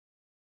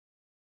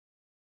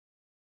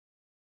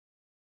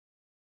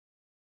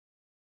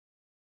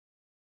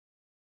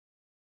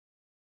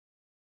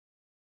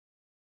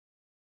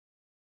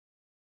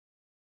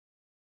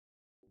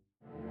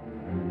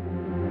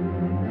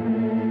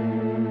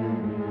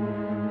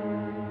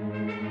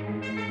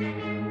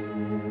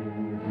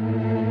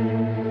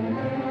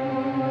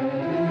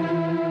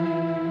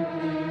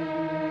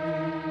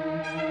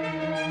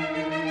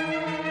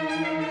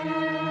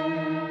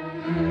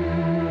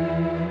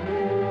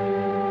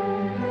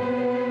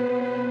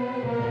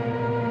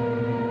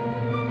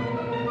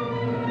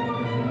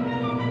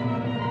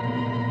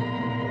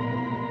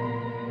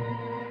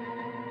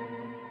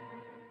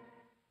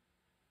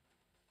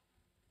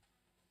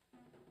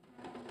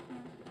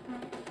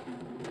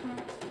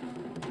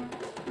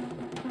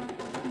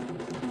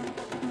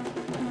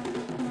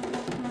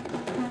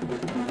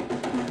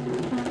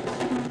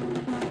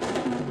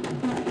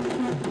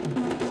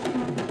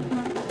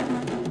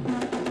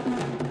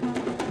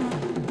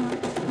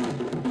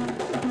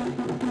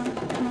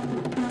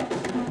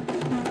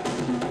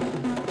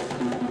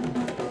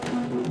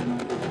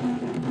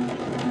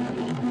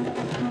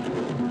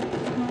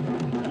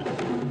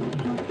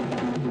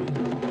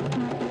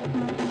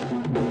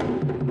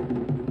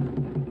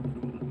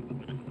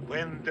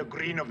When the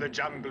green of the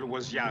jungle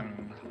was young,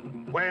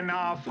 when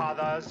our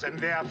fathers and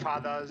their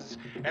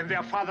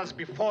fathers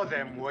before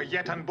them were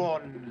yet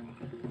unborn,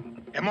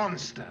 a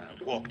monster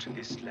walked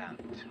this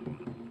land.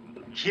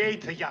 He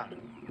ate the young,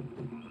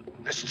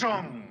 the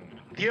strong,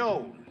 the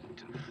old.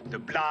 The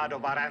blood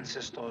of our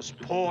ancestors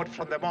poured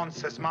from the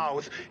monster's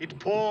mouth. It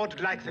poured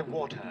like the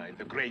water in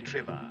the great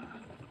river.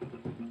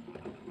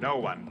 No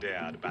one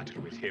dared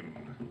battle with him.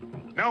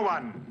 No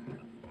one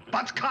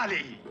but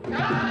Kali!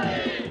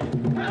 Kali!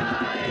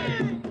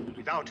 Kali!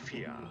 Without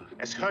fear,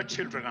 as her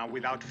children are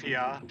without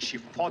fear, she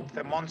fought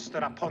the monster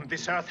upon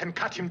this earth and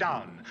cut him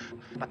down.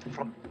 But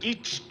from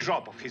each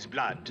drop of his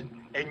blood,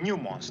 a new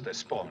monster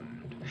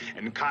spawned.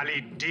 And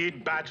Kali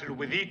did battle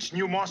with each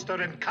new monster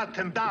and cut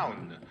them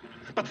down.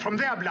 But from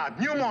their blood,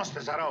 new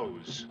monsters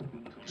arose.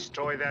 To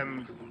destroy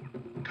them,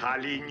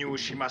 Kali knew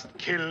she must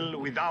kill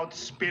without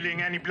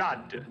spilling any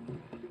blood.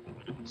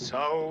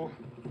 So,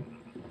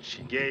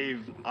 she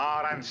gave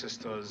our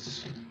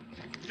ancestors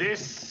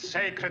this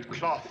sacred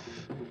cloth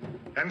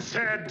and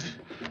said,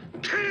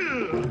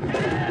 "Kill!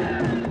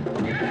 Kill!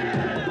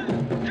 Kill!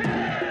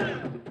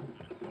 Kill!"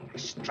 They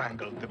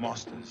strangled the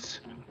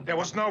monsters. There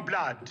was no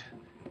blood.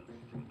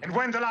 And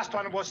when the last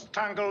one was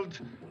strangled,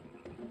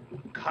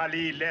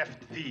 Kali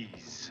left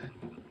these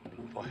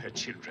for her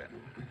children.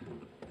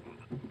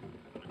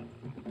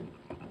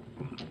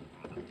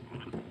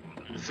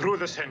 Through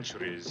the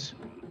centuries,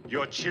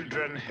 your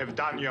children have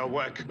done your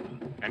work,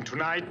 and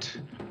tonight,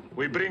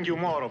 we bring you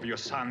more of your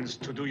sons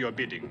to do your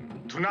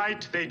bidding.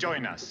 Tonight, they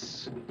join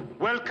us.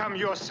 Welcome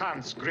your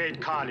sons,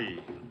 great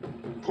Kali,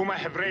 whom I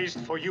have raised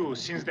for you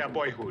since their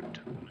boyhood.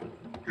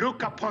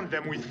 Look upon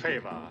them with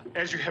favor,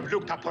 as you have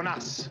looked upon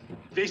us.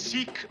 They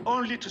seek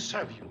only to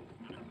serve you.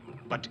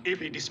 But if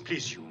they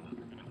displease you,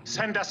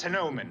 send us an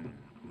omen,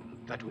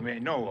 that we may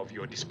know of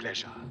your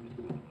displeasure.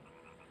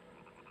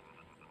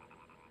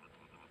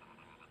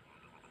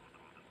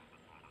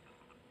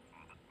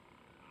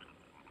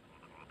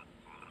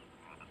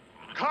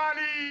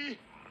 Kali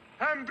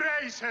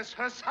embraces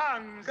her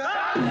sons.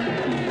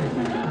 Kali!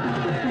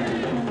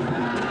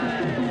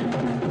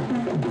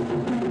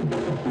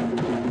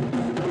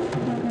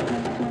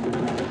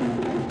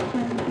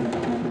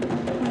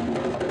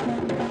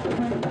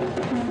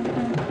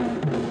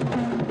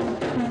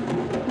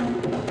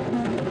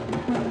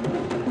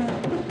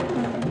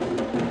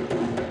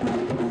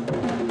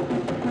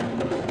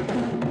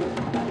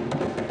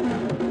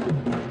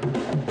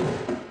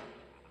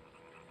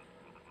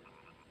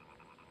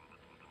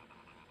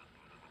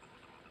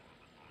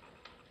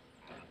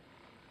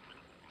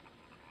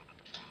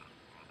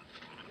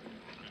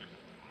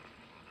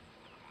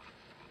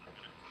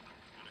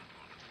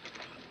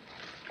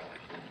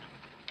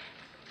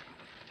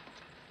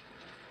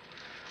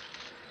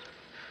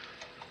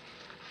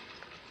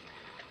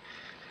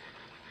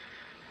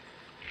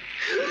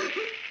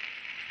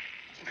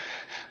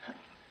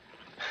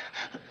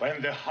 When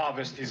the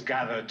harvest is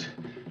gathered,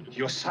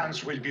 your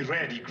sons will be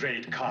ready,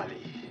 great Kali.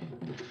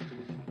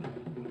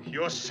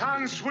 Your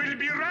sons will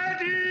be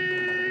ready!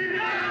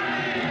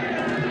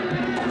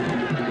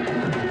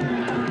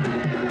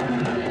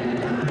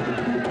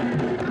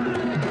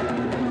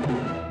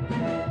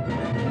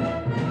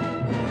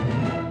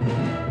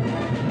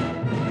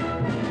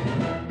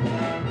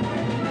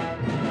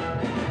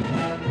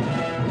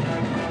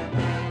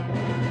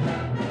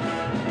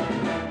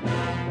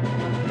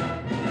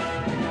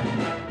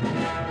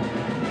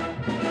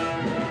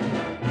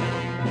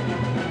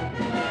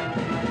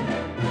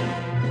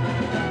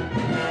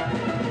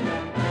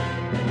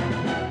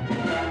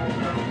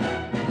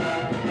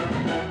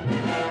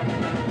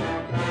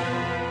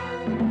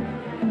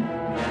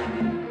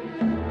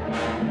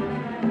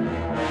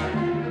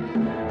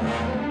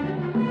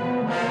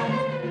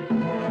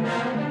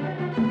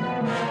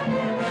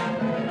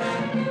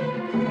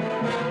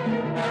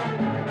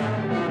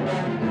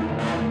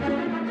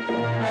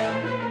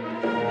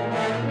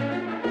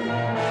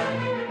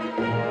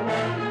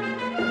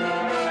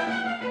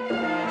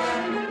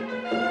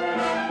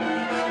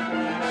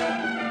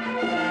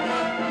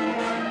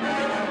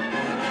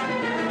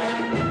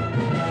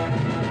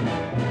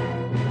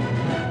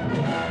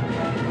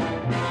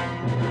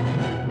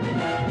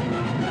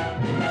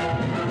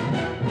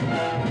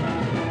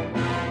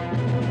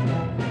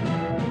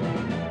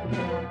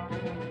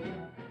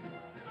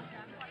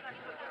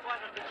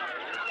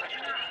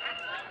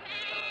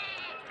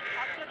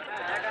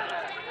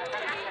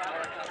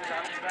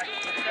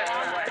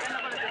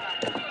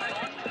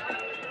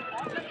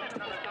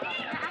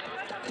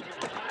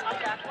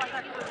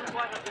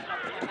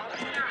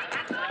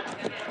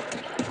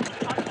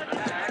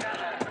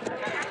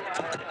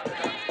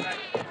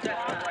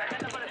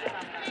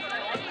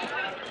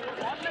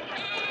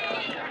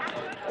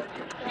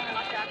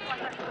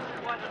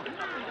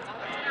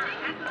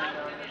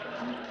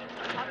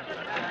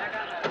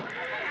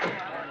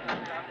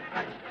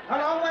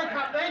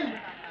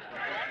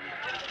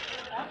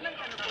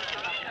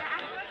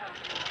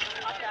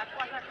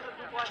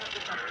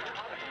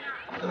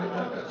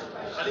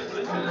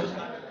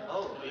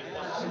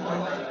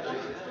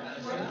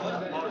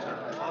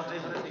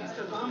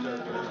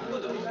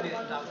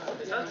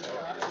 Are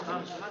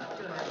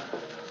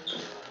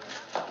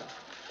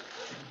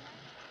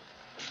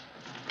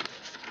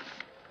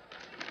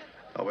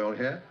we all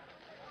here?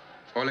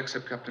 All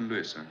except Captain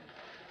Lewis, sir.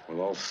 We'll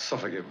all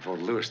suffocate before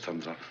Lewis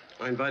turns up.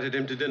 I invited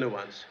him to dinner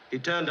once. He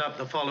turned up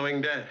the following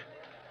day.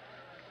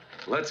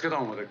 Let's get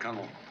on with it,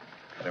 Colonel.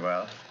 Very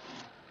well.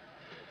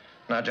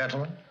 Now,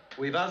 gentlemen.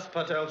 We've asked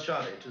Patel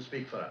Shari to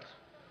speak for us.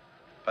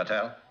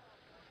 Patel?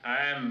 I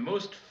am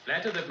most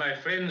flattered that my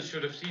friends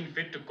should have seen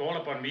fit to call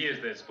upon me as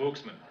their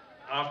spokesman.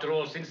 After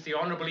all, since the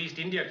Honorable East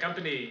India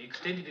Company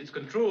extended its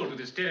control to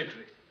this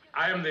territory,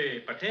 I am the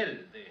Patel,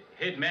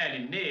 the head man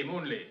in name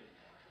only.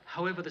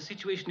 However, the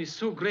situation is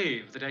so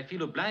grave that I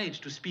feel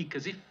obliged to speak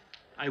as if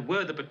I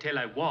were the Patel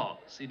I was,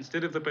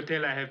 instead of the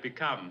Patel I have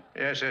become.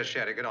 Yes,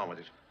 Sherry, get on with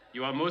it.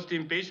 You are most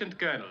impatient,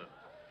 Colonel.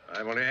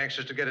 I'm only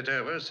anxious to get it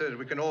over so that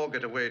we can all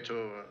get away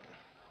to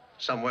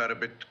somewhere a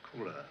bit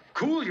cooler.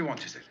 Cool, you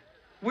want to say?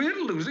 We're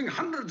losing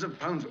hundreds of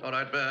pounds. All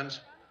right, Burns.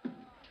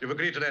 You've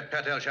agreed to let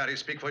Patel Shari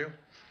speak for you?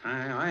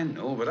 I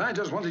know, but I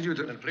just wanted you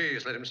to... Then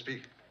please let him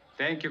speak.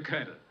 Thank you,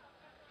 Colonel.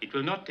 It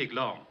will not take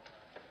long.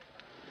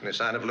 Any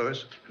sign of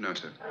Lewis? No,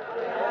 sir.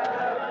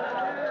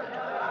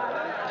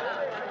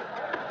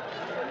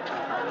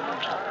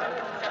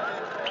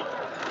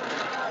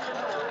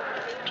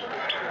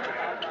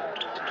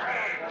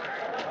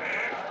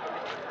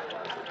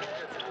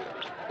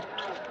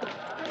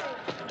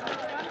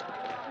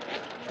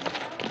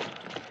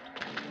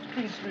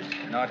 Please, Lucy.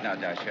 Not now,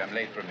 Dasha. I'm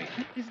late for a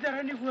meeting. Is there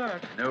any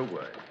word? No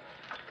word.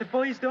 The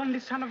boy is the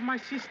only son of my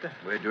sister.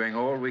 We're doing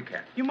all we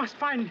can. You must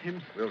find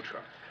him. We'll try.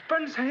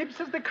 Burns Sahib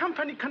says the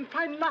company can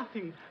find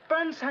nothing.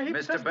 Burns Sahib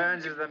says... Mr.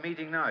 Burns is at the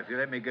meeting now. If you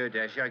let me go,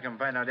 Dasha, I can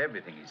find out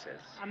everything he says.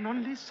 An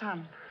only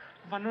son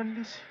of an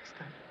only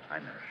sister. I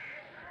know.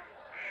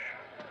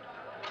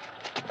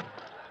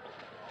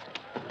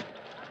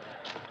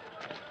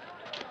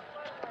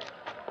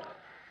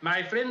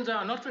 My friends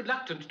are not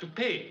reluctant to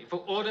pay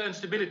for order and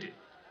stability.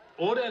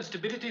 Order and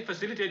stability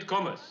facilitate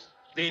commerce.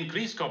 They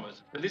increase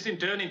commerce, and this in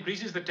turn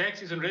increases the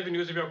taxes and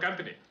revenues of your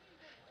company.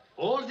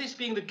 All this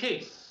being the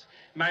case,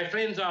 my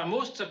friends are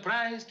most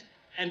surprised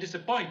and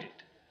disappointed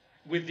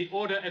with the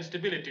order and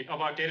stability of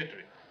our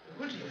territory.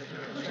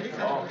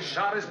 Oh,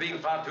 Shar is being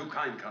far too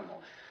kind,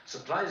 Colonel.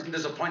 Surprised and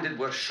disappointed,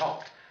 we're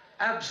shocked.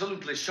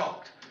 Absolutely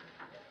shocked.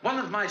 One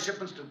of my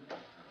shipments to...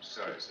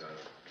 Sorry, sir.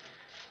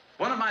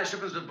 One of my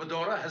shipments to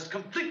Badora has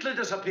completely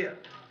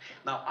disappeared.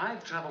 Now,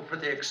 I've traveled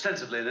pretty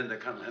extensively in India,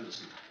 Colonel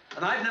Henderson,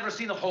 and I've never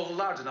seen a hole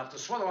large enough to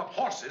swallow up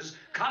horses,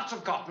 carts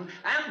of cotton,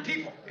 and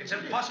people. It's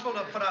impossible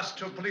for us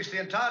to police the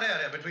entire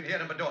area between here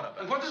and Badora.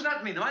 And what does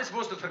that mean? Am I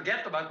supposed to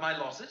forget about my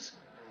losses?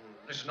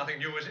 This is nothing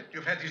new, is it?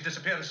 You've had these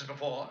disappearances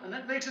before. And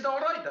that makes it all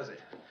right, does it?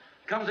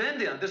 Come to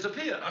India and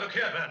disappear. Now, look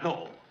here, Bernard.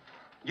 No.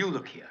 You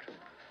look here.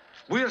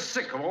 We're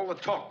sick of all the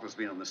talk there's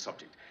been on this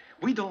subject.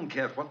 We don't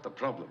care what the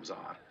problems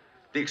are.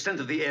 The extent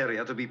of the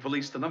area to be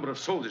policed, the number of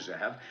soldiers you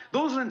have,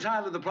 those are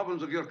entirely the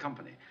problems of your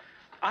company.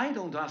 I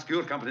don't ask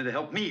your company to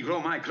help me grow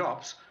my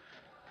crops.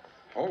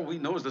 All we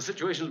know is the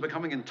situation is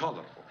becoming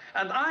intolerable,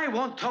 and I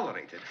won't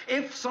tolerate it.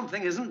 If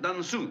something isn't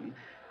done soon,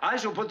 I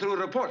shall put through a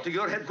report to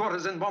your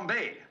headquarters in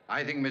Bombay.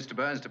 I think Mr.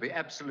 Burns to be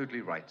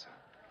absolutely right, sir.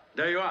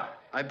 There you are.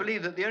 I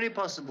believe that the only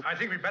possible... I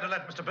think we'd better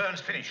let Mr.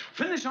 Burns finish.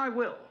 Finish I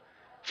will.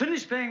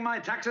 Finish paying my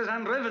taxes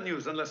and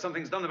revenues unless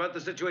something's done about the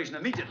situation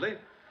immediately.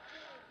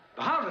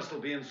 The harvest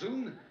will be in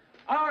soon.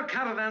 Our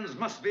caravans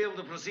must be able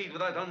to proceed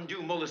without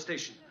undue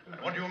molestation.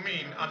 What do you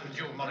mean,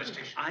 undue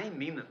molestation? I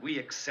mean that we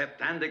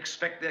accept and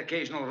expect the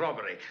occasional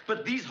robbery.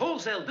 But these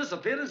wholesale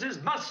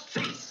disappearances must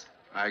cease.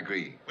 I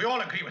agree. We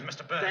all agree with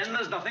Mr. Burns. Then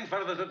there's nothing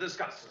further to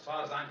discuss, as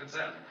far as I'm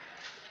concerned.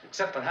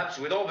 Except perhaps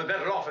we'd all be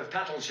better off if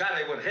Patel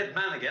Shari were head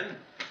man again.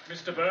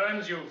 Mr.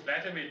 Burns, you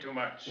flatter me too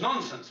much.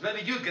 Nonsense.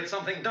 Maybe you'd get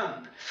something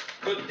done.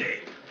 Good day.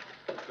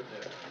 Good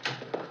day.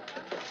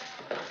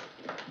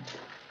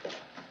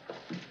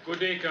 Good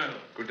day, Colonel.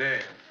 Good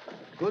day.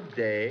 Good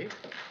day.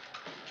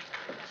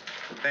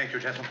 Thank you,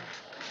 gentlemen.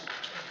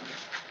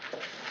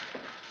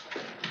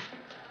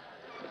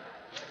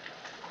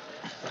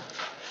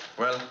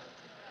 Well?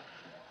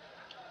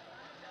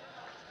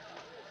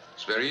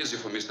 It's very easy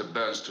for Mr.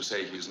 Burns to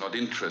say he's not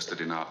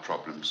interested in our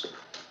problems.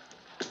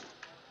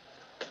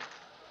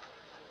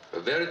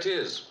 But there it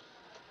is.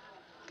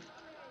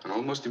 An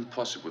almost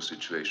impossible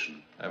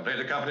situation. I'm afraid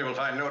the company will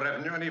find no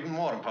revenue, an even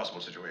more impossible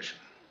situation.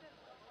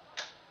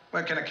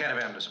 Where can a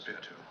caravan disappear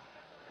to?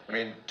 I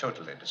mean,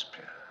 totally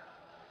disappear.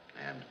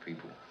 And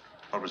people.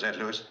 What was that,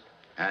 Lewis?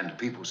 And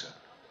people, sir.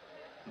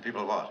 And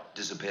people what?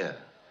 Disappear.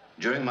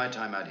 During my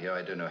time out here,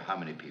 I don't know how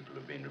many people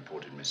have been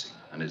reported missing.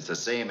 And it's the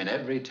same in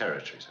every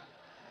territory, sir.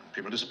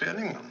 People disappear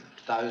in England.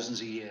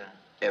 Thousands a year,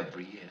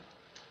 every year.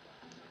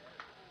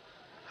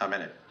 How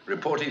many?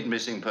 Reported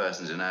missing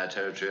persons in our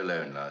territory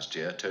alone last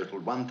year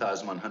totaled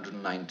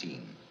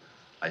 1,119.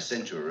 I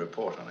sent you a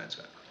report on it,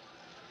 sir.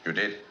 You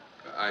did?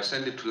 I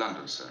sent it to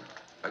London, sir,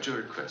 at your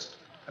request.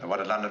 And what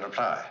did London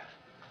reply?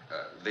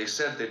 They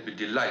said they'd be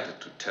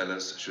delighted to tell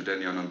us should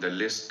anyone on their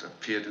list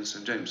appeared in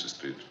St. James's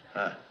Street.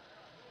 Huh.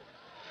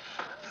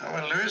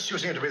 Well, Lewis, you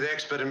seem to be the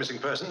expert in missing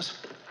persons.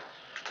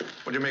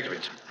 What do you make of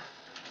it?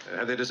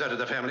 Have they deserted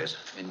their families?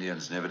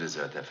 Indians never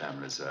desert their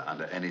families, sir,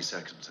 under any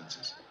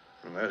circumstances.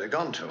 Well, where have they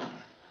gone to?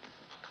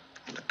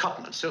 The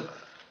cotton and silver.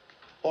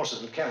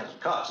 Horses and camels and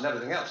carts and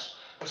everything else.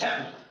 What's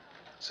happened?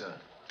 Sir,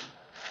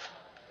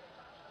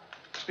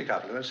 Speak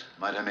up, Lewis.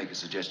 might I make a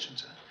suggestion,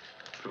 sir?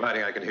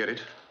 Providing I can hear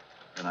it.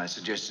 Then I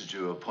suggested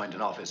you appoint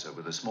an officer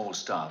with a small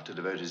staff to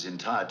devote his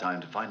entire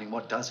time to finding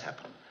what does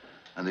happen,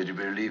 and that he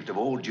be relieved of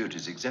all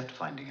duties except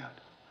finding out.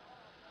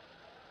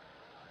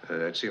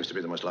 It seems to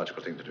be the most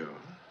logical thing to do.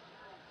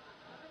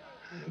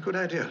 Good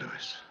idea,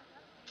 Lewis.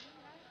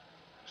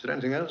 Is there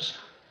anything else?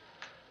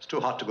 It's too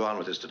hot to go on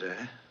with this today.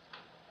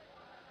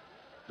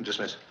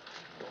 Dismiss.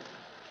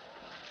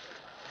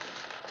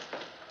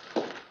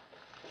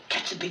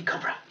 Catch the big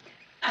cobra.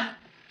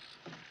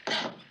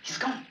 He's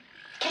gone.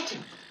 Catch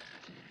him.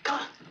 Go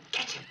on,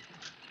 catch him.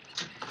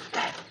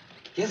 Dad,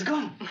 he's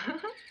gone.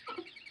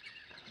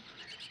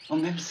 Oh,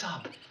 Mem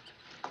Saab.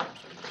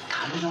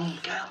 Come along,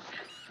 girl.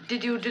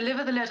 Did you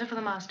deliver the letter for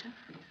the master?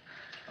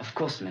 Of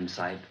course, Mem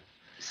Sahib.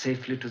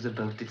 Safely to the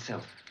boat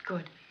itself.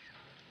 Good.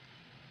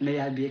 May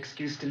I be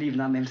excused to leave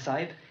now, Mem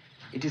Sahib?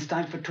 It is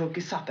time for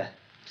turkey supper.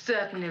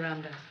 Certainly,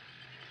 Ramdas.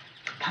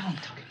 Come on,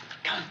 Turkey.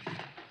 Come on.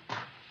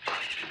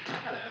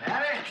 Hello,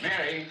 Mary.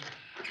 Mary.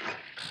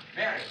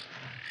 Mary.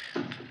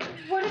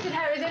 What is it,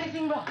 Harry? Is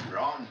anything wrong?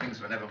 Wrong.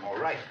 Things were never more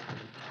right.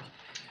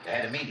 They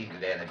had a meeting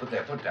today and they put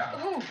their foot down.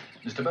 Who?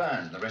 Mr.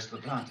 Burns and the rest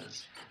of the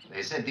planters.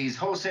 They said these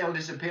wholesale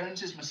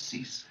disappearances must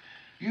cease.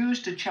 You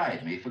used to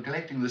chide me for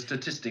collecting the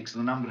statistics of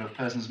the number of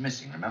persons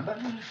missing, remember?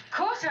 Of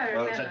course I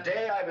remember. Well,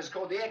 today I was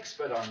called the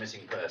expert on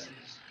missing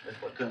persons. That's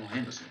what Colonel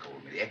Henderson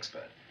called me, the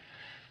expert.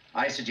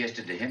 I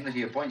suggested to him that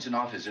he appoints an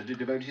officer to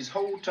devote his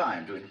whole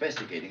time to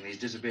investigating these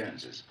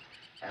disappearances.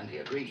 And he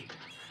agreed.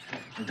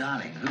 And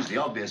darling, who's the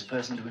obvious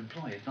person to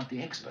employ if not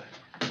the expert?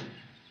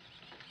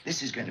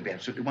 This is going to be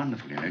absolutely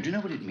wonderful, you know. Do you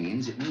know what it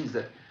means? It means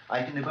that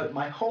I can devote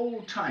my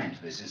whole time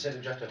to this instead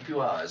of just a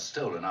few hours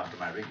stolen after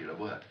my regular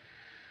work.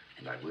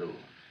 And I will.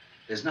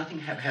 There's nothing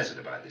haphazard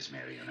about this,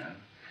 Mary, you know.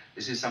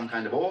 This is some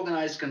kind of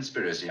organized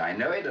conspiracy. I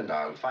know it, and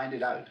I'll find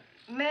it out.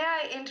 May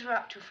I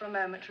interrupt you for a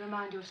moment to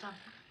remind you of something?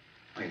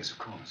 Oh, yes, of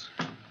course.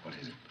 What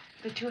is it?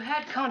 That you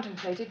had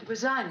contemplated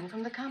resigning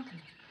from the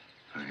company.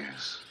 Oh,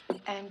 yes.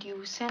 And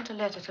you sent a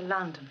letter to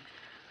London,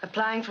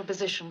 applying for a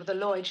position with the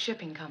Lloyd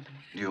Shipping Company.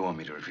 Do you want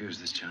me to refuse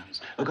this chance?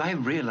 Look, I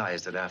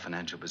realize that our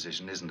financial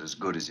position isn't as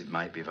good as it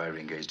might be if I were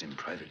engaged in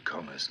private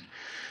commerce. And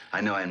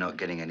I know I'm not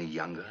getting any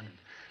younger. And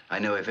I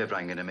know if ever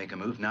I'm going to make a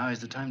move, now is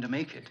the time to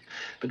make it.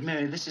 But,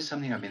 Mary, this is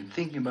something I've been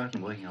thinking about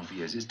and working on for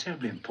years. It's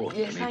terribly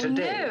important Yes, to me. I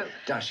Today, know.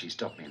 Dashi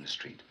stopped me in the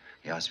street.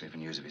 He asked me for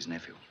news of his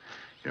nephew.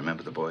 You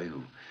remember the boy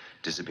who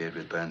disappeared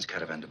with Burns'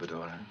 caravan to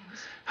Badora? Yes.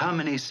 How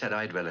many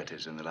sad-eyed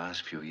relatives in the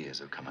last few years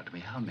have come up to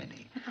me? How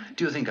many?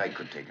 Do you think I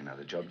could take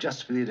another job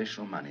just for the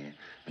additional money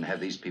and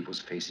have these people's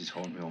faces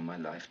haunt me all my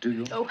life? Do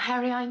you? Oh,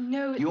 Harry, I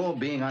know it... You're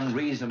being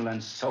unreasonable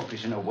and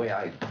selfish in a way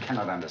I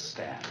cannot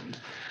understand.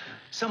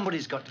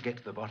 Somebody's got to get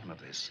to the bottom of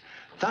this.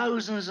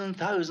 Thousands and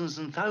thousands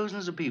and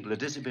thousands of people are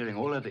disappearing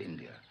all over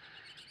India.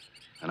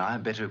 And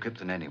I'm better equipped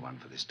than anyone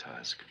for this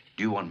task.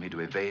 Do you want me to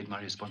evade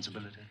my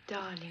responsibility?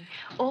 Darling,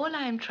 all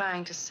I'm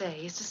trying to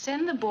say is to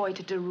send the boy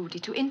to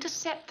Daruti to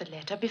intercept the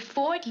letter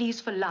before it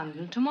leaves for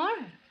London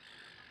tomorrow.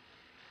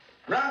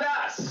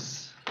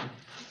 Ramdas!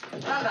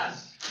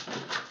 Ramdas!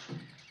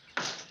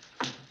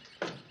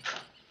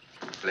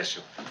 Bless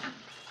you.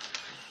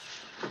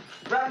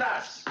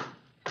 Ramdas!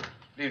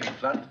 Good evening,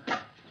 Flood.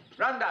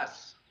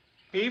 Ramdas!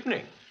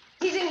 Evening.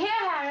 He's in here,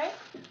 Harry.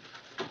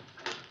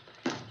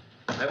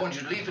 I want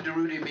you to leave for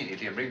Daruti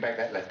immediately and bring back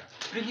that letter.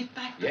 Bring it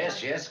back.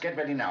 Yes, yes. Get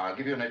ready now. I'll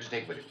give you a note to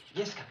take with you.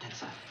 Yes, Captain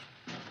Sahib.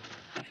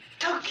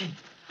 Turkey.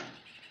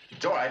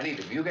 It's all right. Leave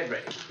him. You get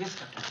ready. Yes,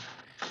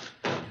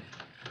 Captain.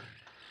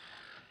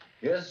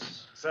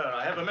 Yes? Sir,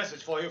 I have a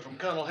message for you from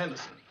Colonel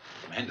Henderson.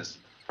 From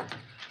Henderson.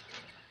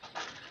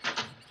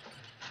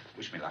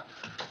 Wish me luck.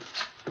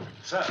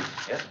 Sir,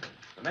 Yes?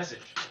 the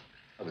message.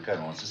 Well, the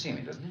Colonel wants to see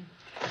me, doesn't he?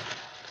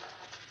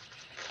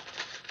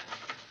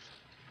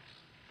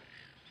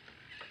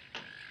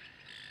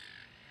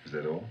 Is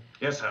that all?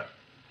 Yes, sir.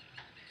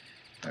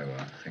 Very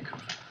well. Thank you.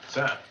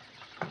 Sir.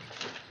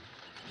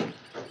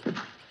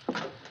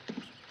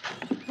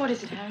 What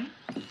is it, Harry?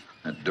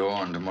 At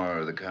dawn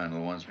tomorrow, the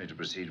Colonel wants me to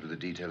proceed with a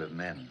detail of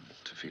men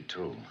to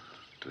Fitul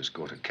to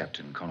escort a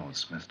Captain Conrad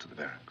Smith to the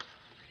barracks.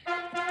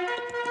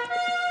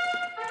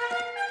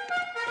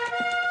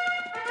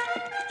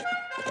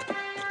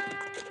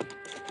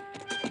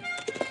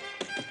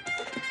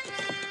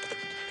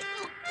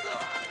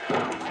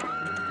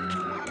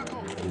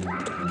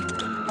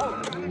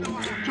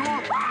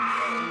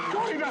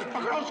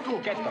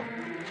 Get them.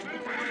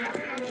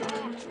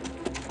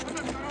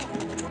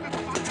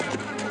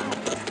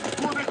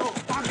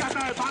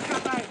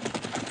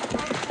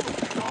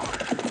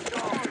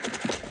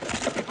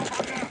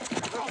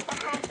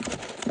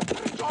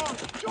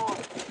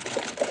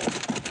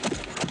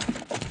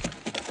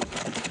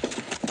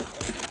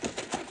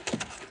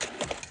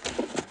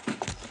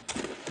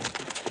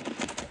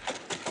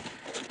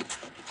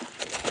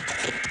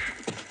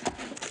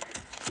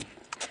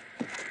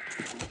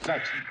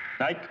 Saxon.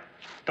 Nike,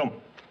 Tom.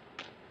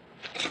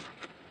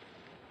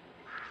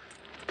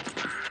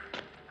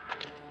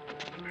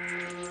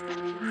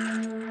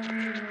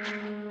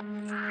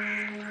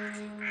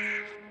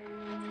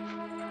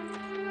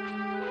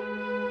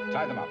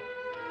 Tie them up.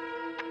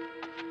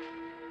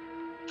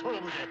 छोड़ो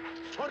मुझे,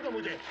 छोड़ दो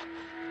मुझे।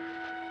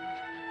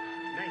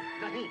 नहीं,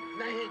 नहीं,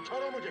 नहीं,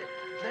 छोड़ो मुझे,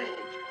 नहीं।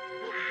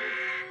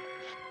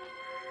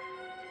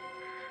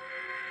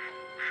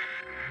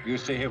 You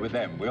stay here with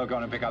them. We'll go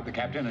and pick up the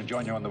captain and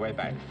join you on the way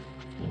back.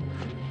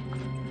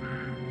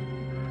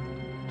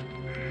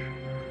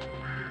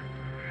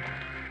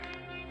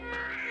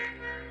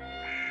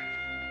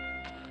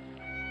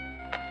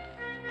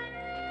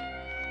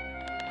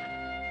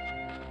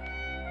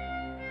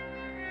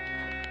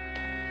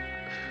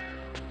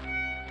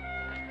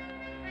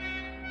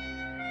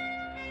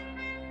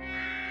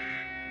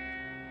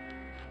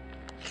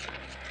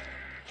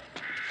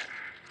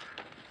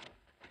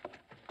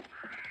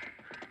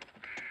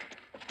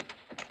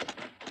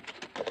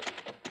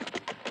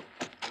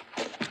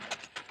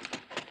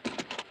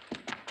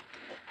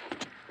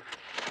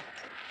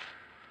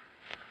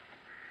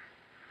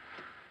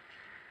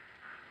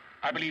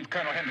 I believe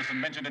Colonel Henderson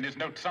mentioned in his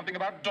note something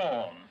about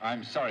dawn.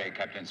 I'm sorry,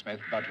 Captain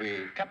Smith, but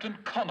we... Captain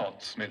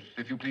Connaught Smith,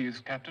 if you please,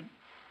 Captain.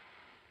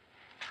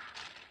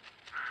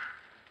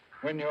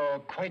 When you're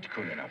quite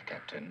cool enough,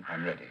 Captain,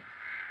 I'm ready.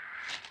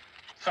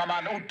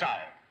 Saman Utau.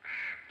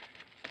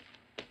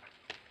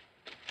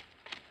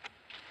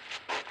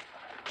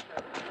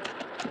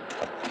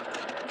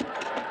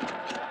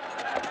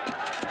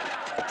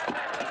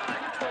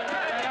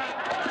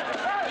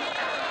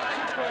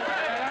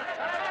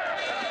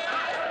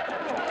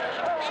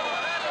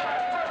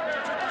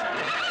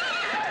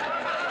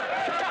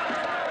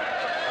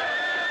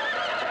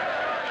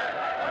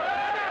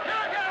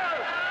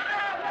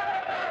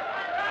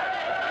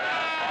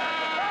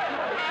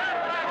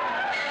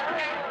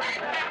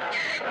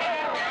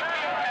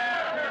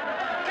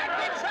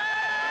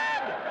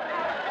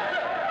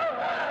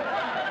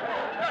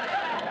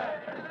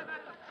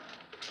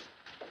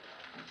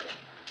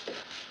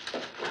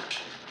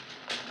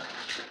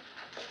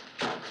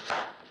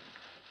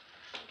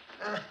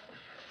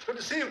 Good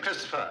to see you,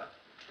 Christopher.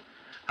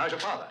 How's your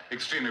father?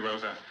 Extremely well,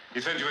 sir.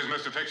 He sends you his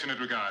most affectionate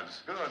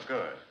regards. Good,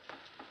 good.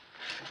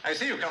 I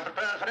see you come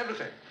prepared for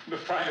everything. The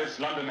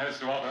finest London has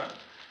to offer.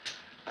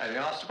 I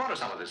asked to borrow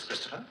some of this,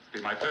 Christopher.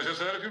 Be my pleasure,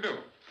 sir, if you do.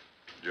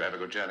 Did you have a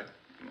good journey?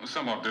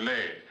 Somewhat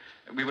delayed.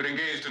 We were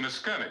engaged in a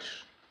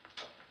skirmish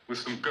with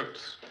some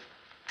goats.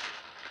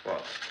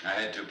 What? I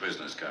had 2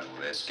 prisoners, Colonel.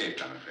 They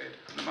escaped, I'm afraid,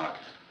 from the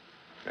market.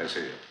 I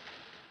see.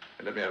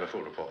 Let me have a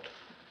full report.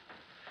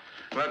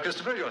 Well,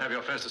 Christopher, you'll have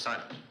your first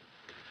assignment.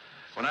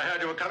 When I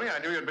heard you were coming, I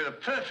knew you'd be the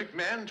perfect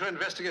man to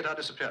investigate our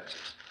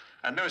disappearances.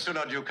 And no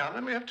sooner do you come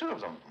than we have 2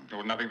 of them.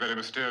 Oh, nothing very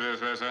mysterious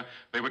there, sir.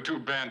 They were 2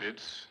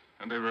 bandits,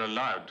 and they were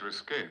allowed to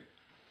escape.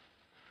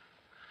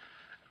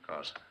 Of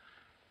course.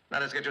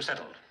 Now let's get you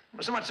settled.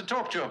 There's so much to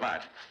talk to you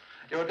about.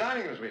 You're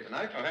dining with me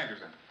tonight. Oh, thank you,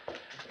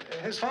 sir.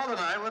 His father and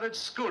I were at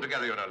school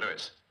together, you know,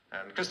 Lewis.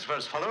 And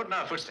Christopher's followed in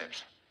our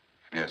footsteps.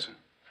 Yes,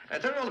 sir.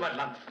 Tell me all about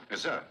London.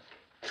 Yes, sir.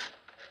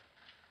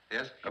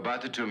 Yes?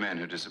 About the 2 men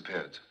who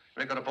disappeared.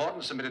 Make a report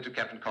and submit it to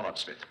Captain Connaught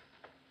Smith.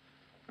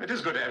 It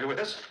is good to have you with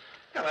us.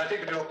 Come, I'll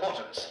take you to your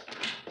quarters.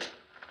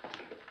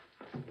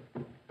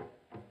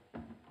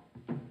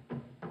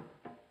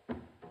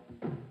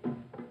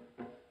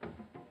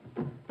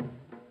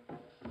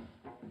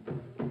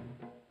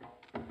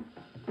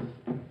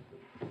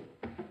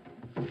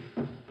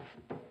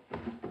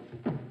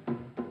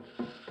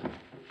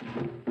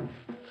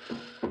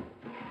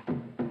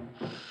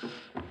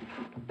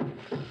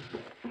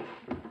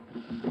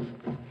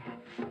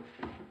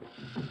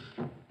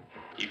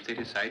 If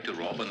they decide to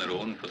rob on their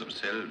own for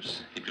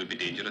themselves, it will be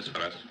dangerous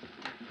for us.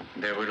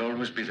 There will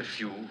always be the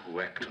few who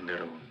act on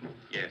their own.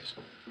 Yes,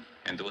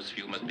 and those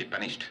few must be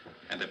punished,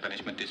 and the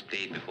punishment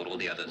displayed before all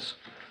the others.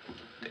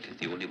 That is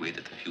the only way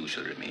that the few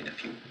shall remain a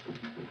few.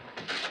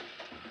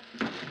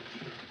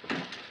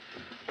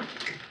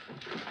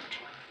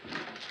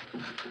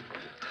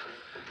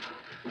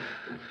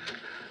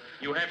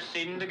 You have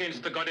sinned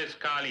against the goddess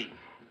Kali.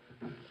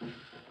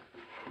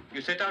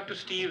 You set out to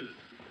steal,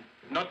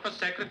 not for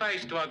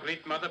sacrifice to our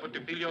great mother, but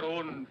to fill your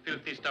own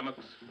filthy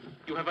stomachs.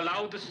 You have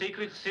allowed the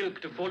sacred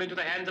silk to fall into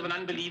the hands of an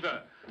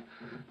unbeliever.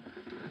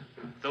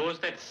 Those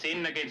that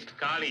sin against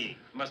Kali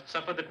must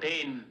suffer the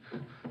pain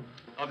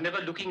of never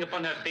looking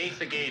upon her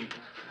face again,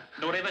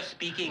 nor ever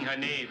speaking her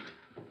name.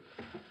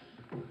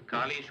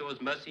 Kali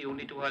shows mercy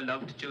only to her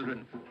loved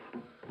children.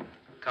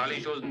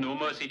 Kali shows no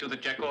mercy to the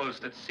jackals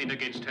that sin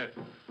against her.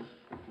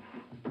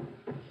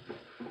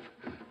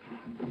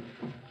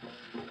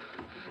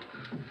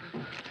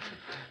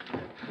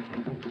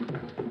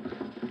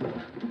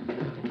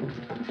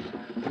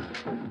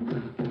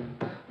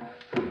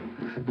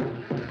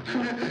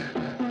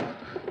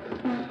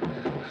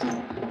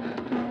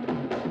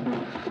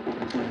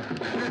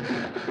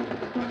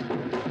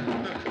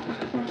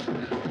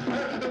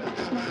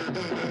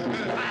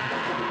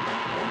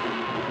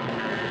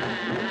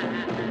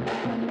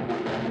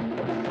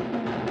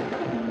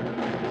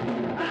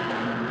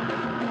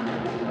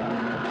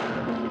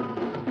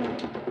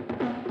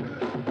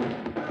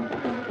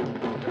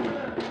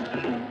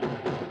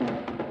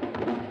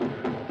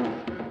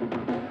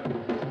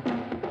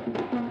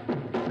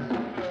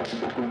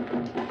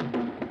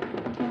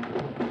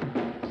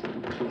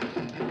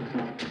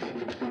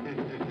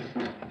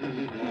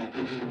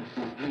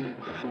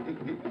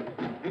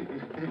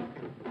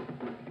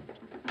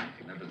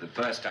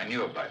 First I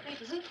knew about it.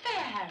 It isn't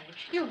fair, Harry.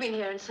 You've been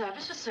here in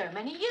service for so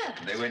many years.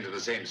 They went to the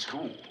same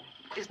school.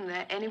 Isn't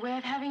there any way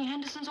of having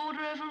Henderson's order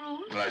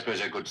overruled? Well, I suppose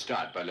I could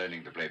start by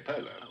learning to play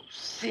polo. Oh,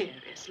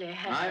 seriously,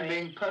 Harry. I'm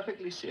being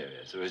perfectly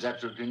serious. There is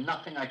absolutely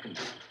nothing I can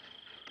do.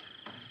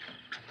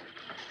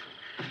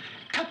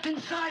 Captain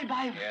Saib,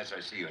 Yes,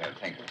 I see you have.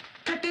 Thank you.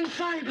 Captain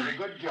Saib! You did a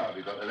good job.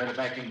 You got the letter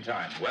back in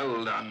time.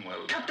 Well done, well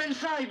done. Captain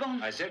Saib!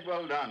 I said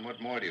well done. What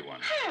more do you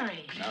want?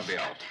 Harry! Now be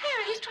off.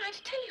 Harry, he's trying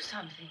to tell you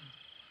something.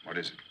 What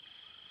is it?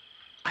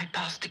 I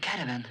passed a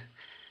caravan.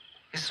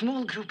 A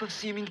small group of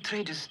seeming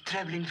traders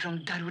traveling from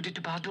Dawoodi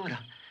to Bahadura.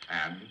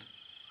 And?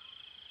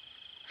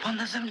 One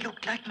of them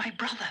looked like my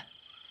brother.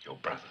 Your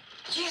brother?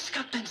 Yes,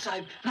 Captain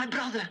Saib, my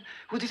brother,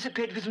 who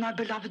disappeared with my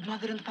beloved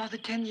mother and father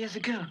 10 years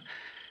ago.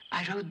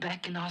 I rode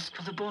back and asked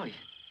for the boy.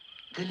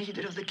 The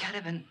leader of the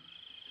caravan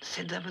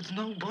said there was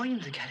no boy in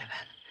the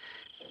caravan.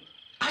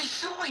 I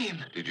saw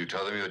him. Did you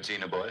tell them you had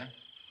seen a boy?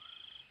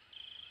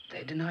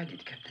 They denied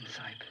it, Captain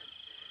Saib.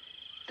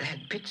 They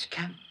had pitched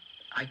camp.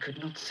 I could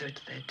not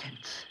search their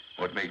tents.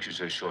 What makes you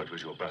so sure it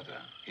was your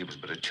brother? He was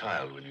but a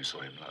child when you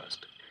saw him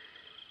last.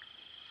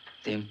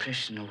 The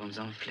impression of one's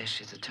own flesh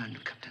is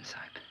eternal, Captain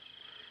Saib.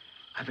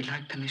 I would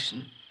like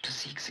permission to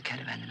seek the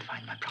caravan and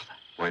find my brother.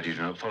 Why did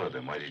you not follow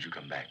them? Why did you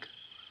come back?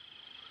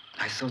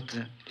 I thought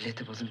the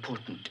letter was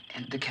important,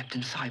 and the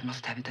Captain Saib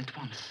must have it at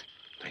once.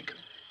 Thank you.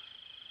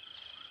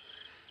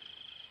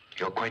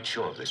 You're quite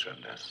sure of this,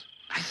 Ramdas?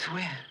 I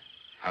swear.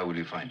 How will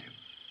you find him?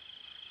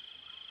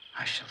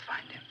 I shall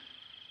find him.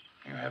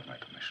 You have my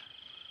permission.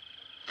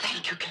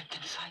 Thank you,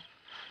 Captain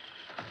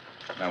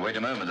Saib. Now, wait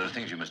a moment. There are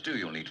things you must do.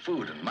 You'll need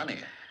food and money.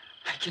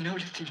 I can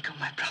only think of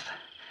my brother.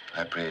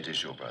 I pray it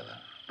is your brother.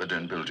 But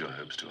don't build your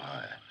hopes too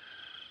high.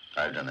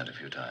 I've done that a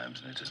few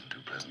times, and it isn't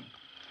too pleasant.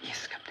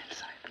 Yes, Captain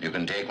Saib. You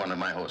can take one of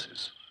my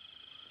horses.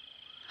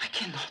 I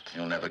cannot.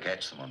 You'll never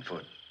catch them on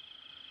foot.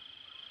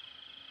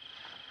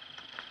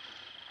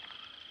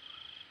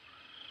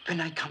 When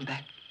I come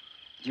back,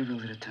 you will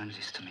return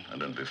this to me. And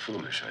don't be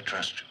foolish. I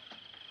trust you.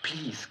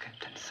 Please,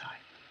 Captain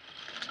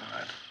Saib. All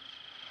right.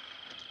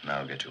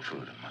 Now get your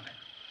food and money.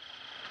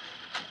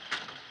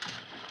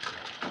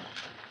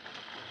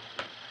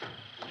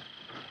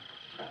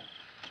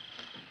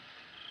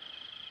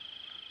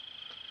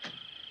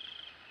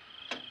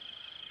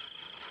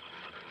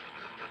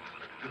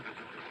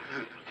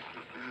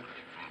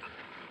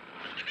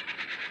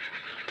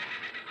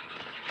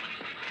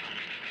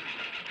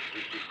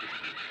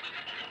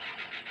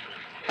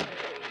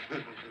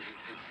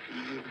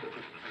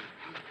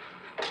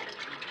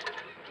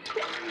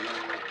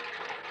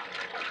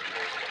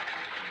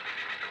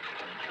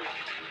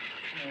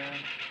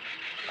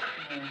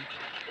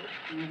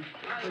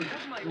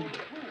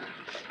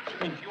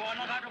 If you are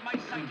not out of my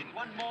sight in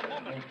one more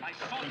moment, my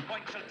sword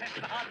point shall test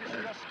the hardness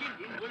of your skin.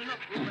 It will not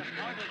prove as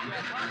hard as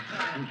your heart.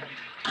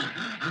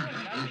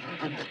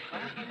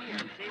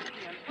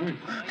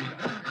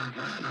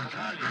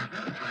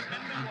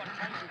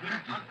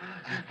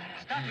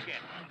 Start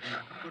again.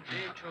 Good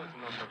day,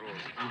 chosen on the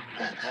road.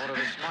 Or of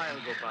a smile,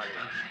 Gopali.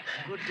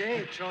 Good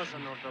day,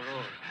 chosen on the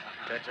road.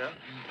 Better.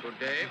 Good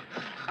day.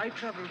 I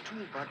travel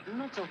too, but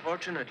not so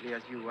fortunately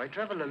as you. I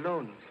travel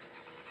alone.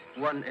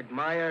 One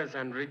admires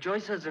and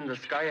rejoices in the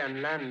sky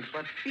and land,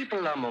 but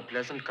people are more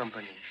pleasant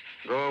company.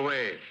 Go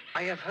away.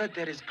 I have heard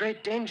there is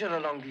great danger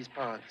along these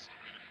paths.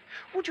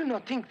 Would you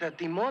not think that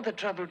the more that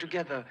travel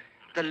together,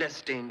 the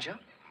less danger?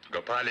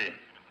 Gopali,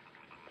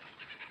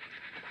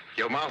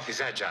 your mouth is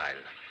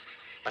agile,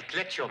 but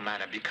let your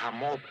manner become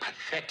more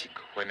pathetic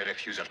when the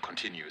refusal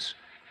continues.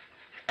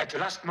 At the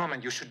last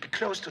moment, you should be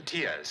close to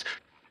tears.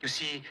 You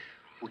see,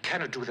 we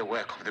cannot do the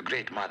work of the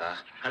Great Mother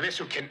unless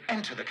you can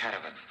enter the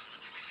caravan.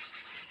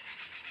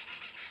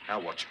 Now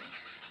watch me.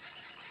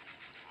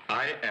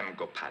 I am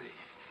Gopali.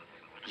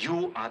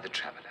 You are the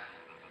traveler.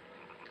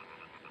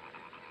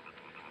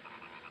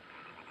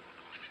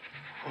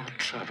 Oh,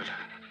 traveler.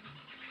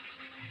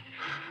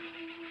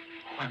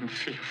 Oh, I'm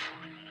fearful.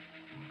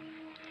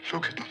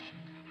 Look at me.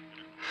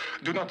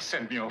 Do not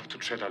send me off to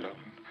tread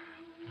alone.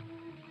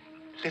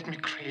 Let me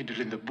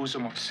cradle in the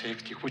bosom of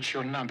safety which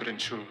your number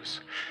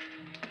ensures.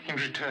 In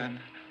return,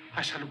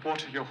 I shall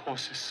water your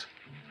horses.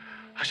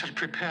 I shall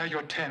prepare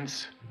your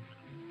tents.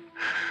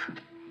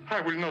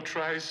 I will not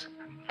rise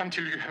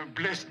until you have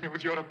blessed me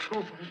with your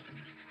approval.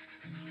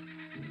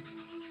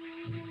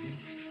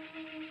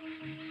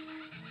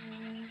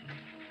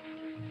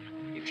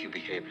 If you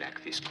behave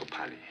like this,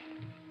 Gopali,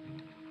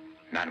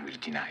 none will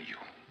deny you.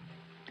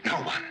 No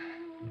one.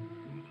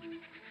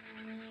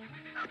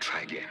 Now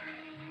try again.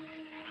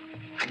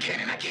 Again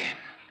and again.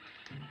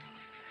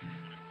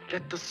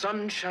 Let the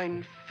sun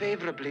shine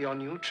favorably on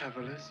you,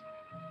 travelers.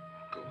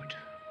 Good.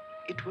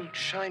 It will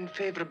shine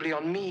favorably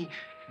on me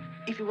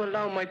if you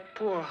allow my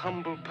poor,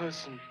 humble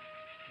person,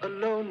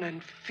 alone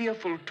and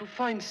fearful, to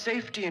find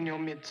safety in your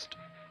midst.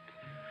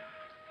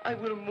 I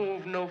will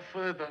move no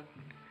further.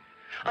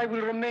 I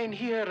will remain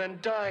here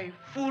and die,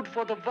 food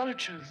for the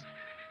vultures.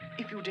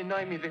 If you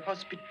deny me the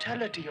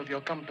hospitality of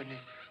your company,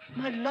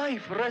 my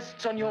life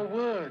rests on your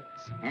words.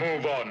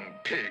 Move on,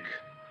 pig.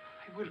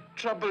 I will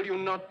trouble you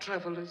not,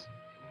 travelers.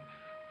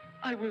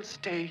 I will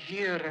stay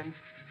here and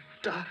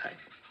die.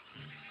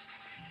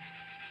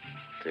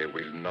 They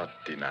will not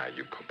deny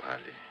you,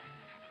 Kopali.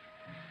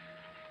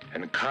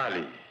 And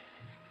Kali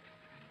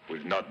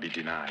will not be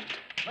denied.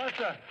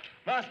 Master!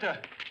 Master!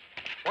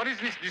 What is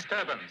this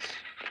disturbance?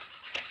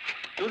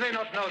 Do they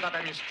not know that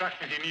I'm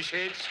instructed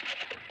initiates?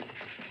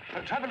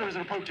 A traveler is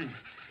approaching.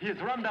 He has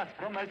robbed us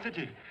from my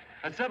city.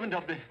 A servant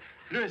of the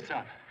Lewis,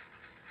 sir.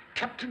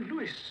 Captain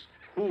Lewis?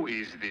 Who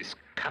is this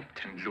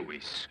Captain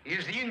Lewis? He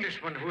is the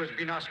Englishman who has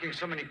been asking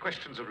so many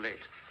questions of late.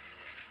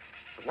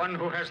 The one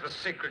who has the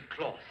sacred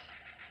cloth.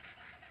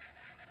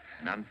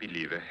 An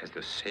unbeliever has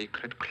the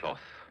sacred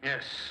cloth.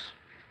 Yes.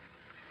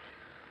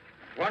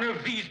 One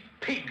of these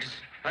pigs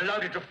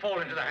allowed it to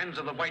fall into the hands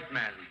of the white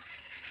man.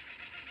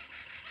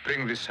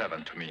 Bring this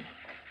servant to me.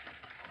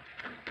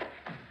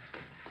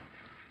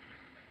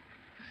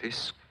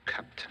 This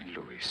Captain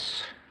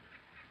Lewis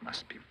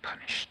must be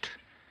punished.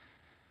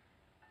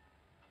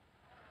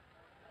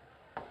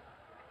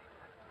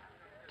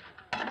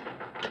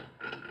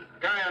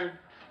 Come in.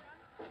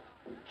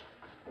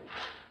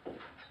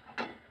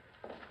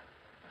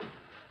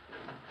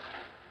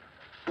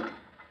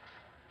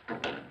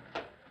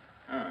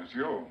 It's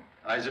you.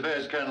 I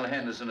suppose Colonel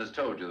Henderson has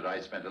told you that I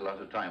spent a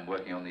lot of time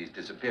working on these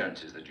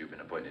disappearances that you've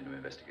been appointed to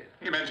investigate.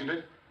 He mentioned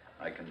it.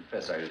 I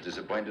confess I was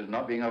disappointed in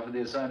not being offered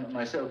the assignment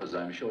myself, as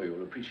I'm sure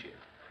you'll appreciate.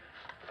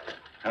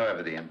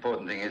 However, the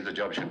important thing is the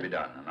job should be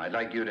done, and I'd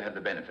like you to have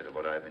the benefit of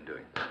what I've been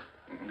doing.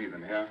 Leave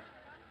them here.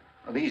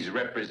 Well, these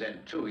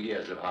represent 2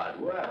 years of hard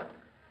work.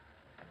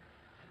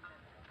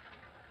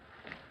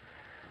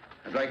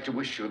 I'd like to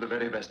wish you the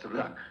very best of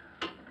luck.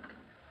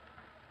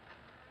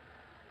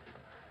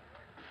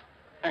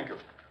 Thank you.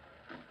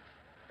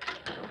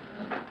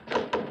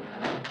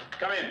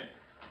 Come in.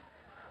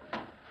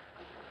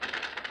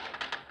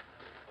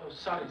 Oh,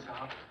 sorry,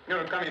 sir.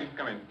 No, come in,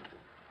 come in.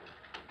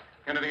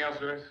 Anything else,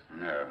 Lewis?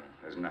 No,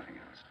 there's nothing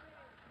else.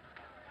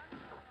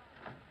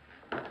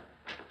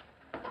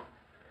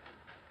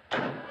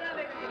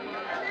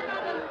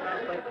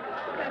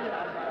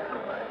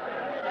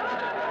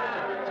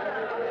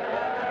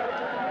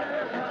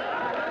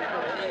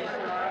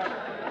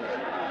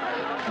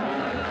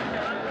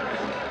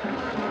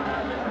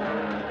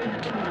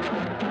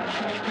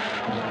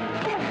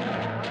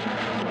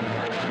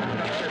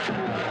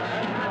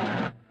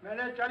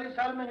 मैंने 40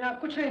 साल में यहाँ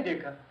कुछ नहीं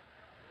देखा.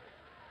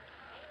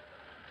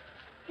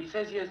 He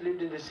says he has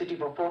lived in this city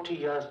for 40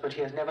 years, but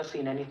he has never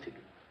seen anything.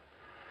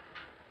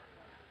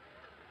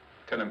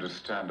 Tell him to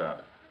stand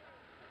up.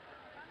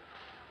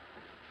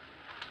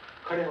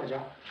 खड़े हो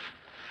जाओ.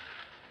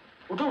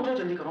 उठो उठो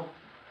जल्दी करो.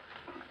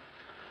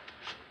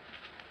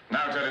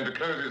 Now tell him to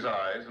close his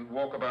eyes and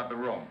walk about the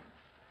room.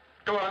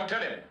 Go on,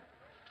 tell him.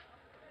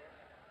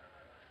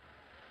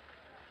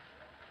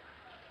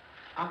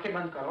 आंखें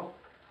बंद करो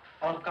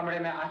और कमरे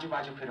में आजू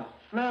बाजू फिरो.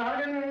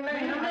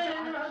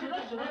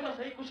 सुनो तो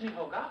सही, कुछ नहीं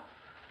होगा.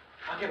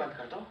 आंखें बंद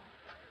कर दो.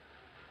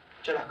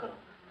 चला करो.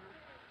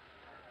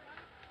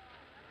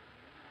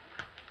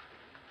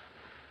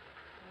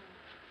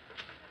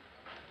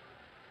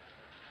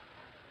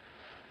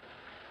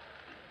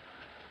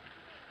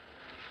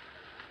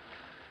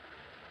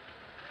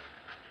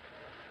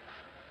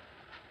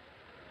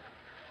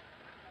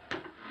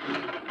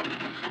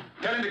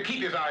 Tell him to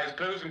keep his eyes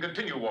closed and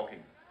continue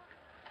walking.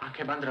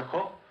 आंखें बंद रखो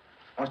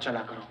और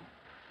चला करो.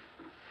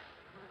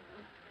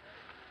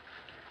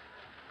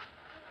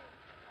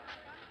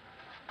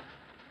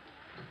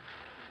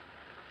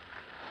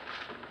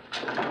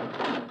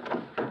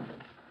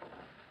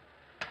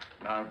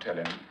 Now tell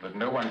him that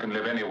no one can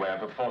live anywhere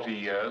for 40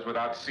 years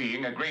without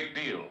seeing a great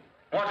deal.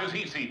 What has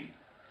he seen?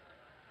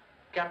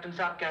 Captain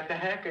साहब कहते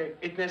हैं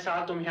कि इतने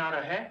साल तुम यहाँ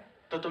रहे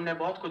तो तुमने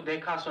बहुत कुछ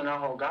देखा सुना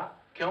होगा.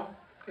 क्यों?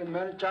 कि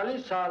मैंने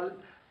 40 साल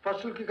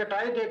फसल की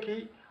कटाई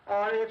देखी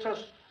और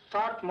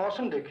 160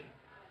 मौसम देखे.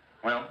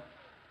 Well?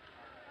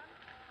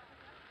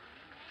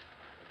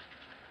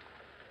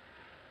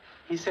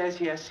 He says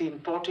he has seen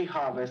 40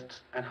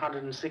 harvests and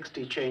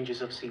 160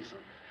 changes of season.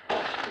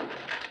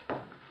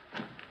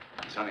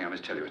 Something I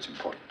must tell you, it's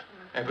important.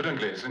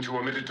 Evidently, since you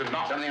omitted to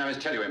knock. Something I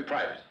must tell you in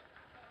private.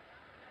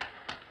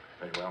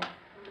 Very well.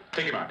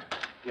 Take him out.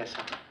 Yes,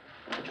 sir.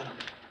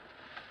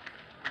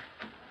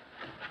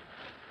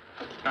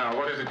 Now,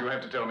 what is it you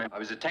have to tell me? I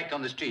was attacked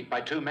on the street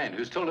by 2 men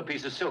who stole a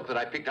piece of silk that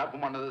I picked up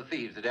from one of the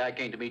thieves the day I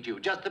came to meet you.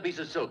 Just a piece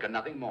of silk and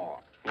nothing more.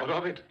 What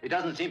of it? It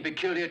doesn't seem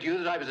peculiar to you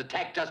that I was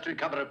attacked just to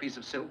recover a piece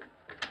of silk?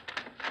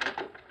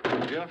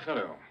 Dear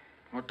fellow,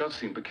 what does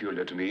seem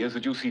peculiar to me is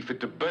that you see fit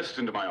to burst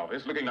into my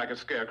office looking like a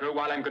scarecrow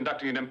while I'm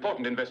conducting an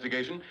important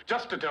investigation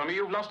just to tell me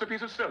you've lost a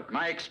piece of silk.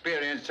 My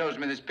experience tells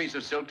me this piece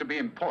of silk to be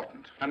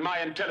important. And my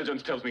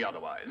intelligence tells me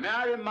otherwise. May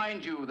I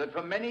remind you that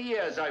for many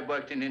years I've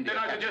worked in India.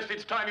 Then I suggest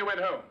it's time you went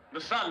home.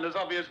 The sun has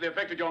obviously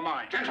affected your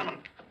mind. Gentlemen!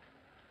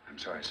 I'm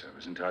sorry, sir. It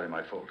was entirely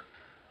my fault.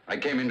 I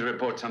came in to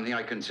report something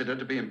I consider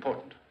to be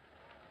important.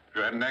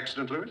 You had an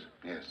accident, Lewis?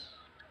 Yes.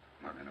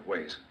 Well, in a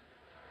way, sir.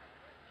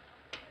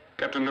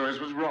 Captain Lewis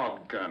was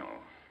robbed, Colonel.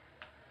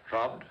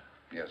 Robbed?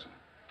 Yes, sir.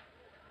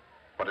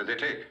 What did they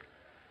take?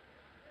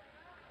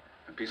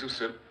 A piece of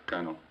silk,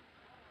 Colonel.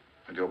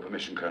 With your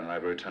permission, Colonel, I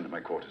will return to my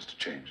quarters to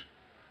change.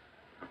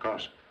 Of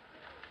course.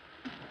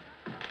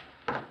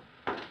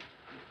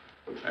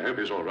 I hope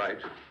he's all right.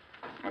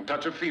 A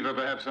touch of fever,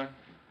 perhaps, sir?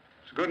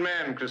 He's a good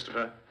man,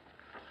 Christopher.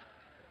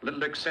 A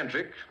little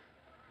eccentric,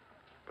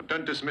 but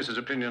don't dismiss his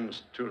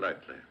opinions too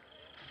lightly.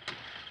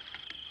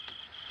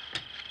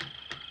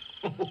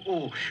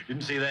 Oh,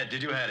 didn't see that,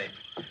 did you, Harry?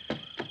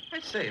 I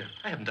say,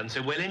 I haven't done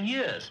so well in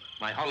years.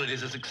 My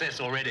holiday's a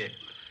success already.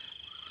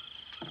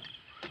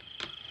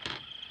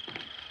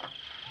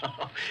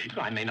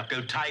 I may not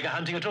go tiger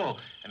hunting at all.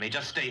 I may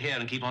just stay here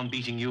and keep on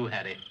beating you,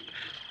 Harry.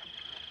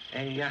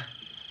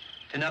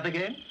 Another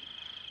game?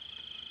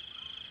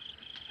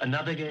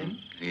 Another game?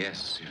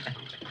 Yes, of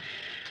course.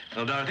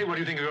 Well, Dorothy, what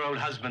do you think of your old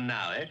husband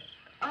now, eh?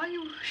 Are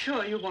you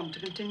sure you want to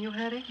continue,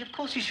 Harry? Of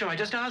course he's sure. I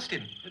just asked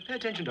him. Pay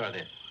attention,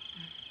 Dorothy.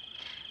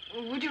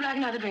 Would you like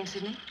another drink,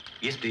 Sidney?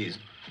 Yes, please.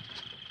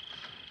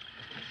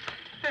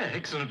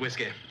 Excellent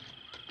whiskey.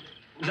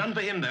 None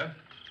for him, though.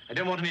 I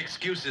don't want any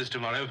excuses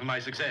tomorrow for my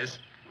success.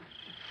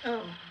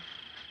 Oh.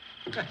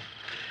 Well,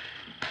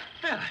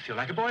 I feel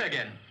like a boy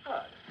again.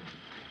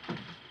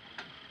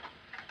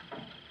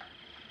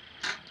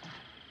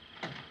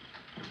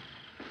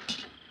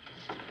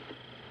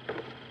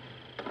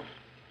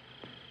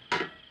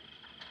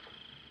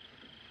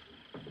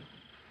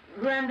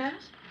 Grandad?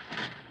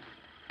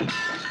 Are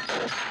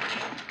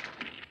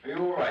you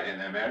all right in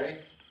there, Mary?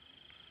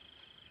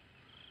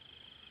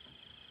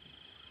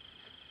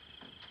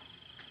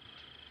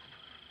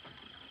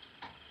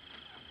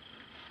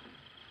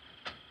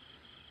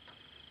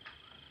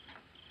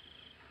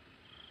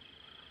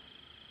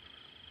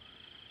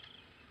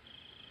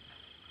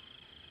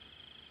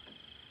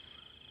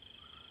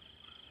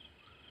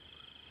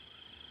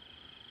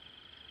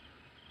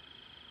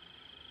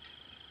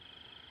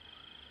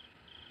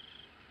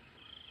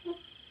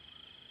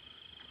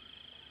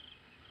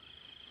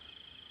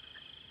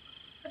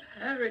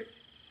 Harry.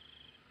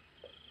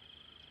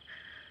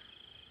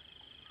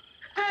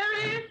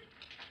 Harry!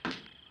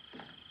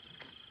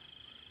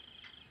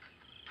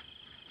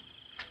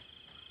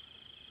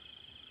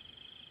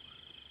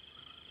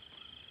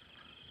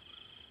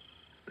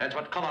 That's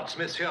what Connaught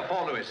Smith's here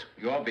for, Lewis.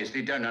 You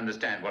obviously don't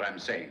understand what I'm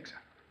saying, sir.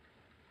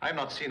 I'm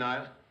not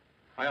senile.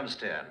 I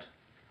understand.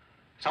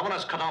 Someone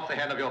has cut off the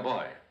hand of your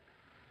boy.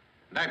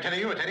 And I'm telling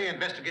you that any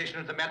investigation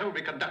into the matter will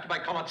be conducted by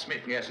Connaught Smith.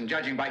 Yes, and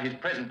judging by his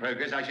present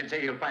progress, I should say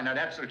he'll find out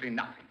absolutely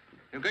nothing.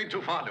 You're going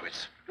too far,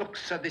 Lewis. Look,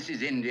 sir, this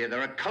is India.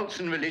 There are cults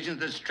and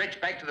religions that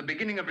stretch back to the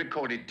beginning of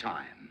recorded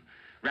time.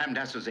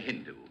 Ramdas was a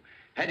Hindu.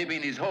 Had he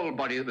been his whole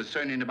body that was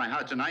thrown into my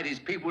house tonight, his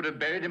people would have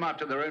buried him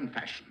after their own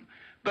fashion,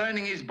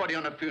 burning his body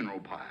on a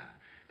funeral pyre,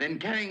 then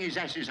carrying his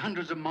ashes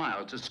hundreds of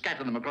miles to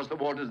scatter them across the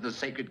waters of the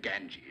sacred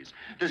Ganges.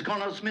 Does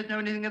Connaught Smith know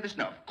anything of this?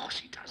 No, of course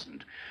he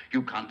doesn't.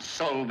 You can't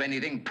solve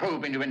anything,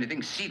 probe into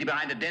anything, seated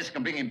behind a desk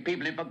and bringing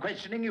people in for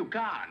questioning. You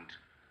can't.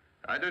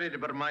 I don't need to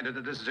be reminded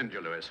that this is India,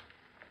 Lewis.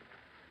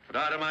 But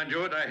I remind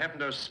you that I happen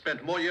to have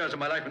spent more years of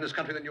my life in this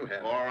country than you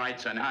have. All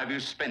right, sir. Now, have you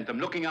spent them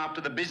looking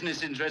after the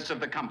business interests of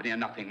the company and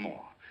nothing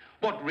more?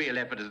 What real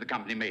effort has the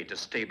company made to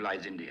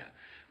stabilize India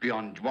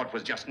beyond what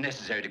was just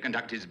necessary to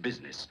conduct his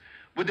business?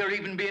 Would there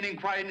even be an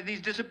inquiry into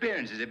these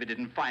disappearances if it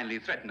didn't finally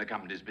threaten the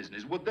company's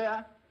business? Would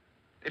there?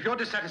 If you're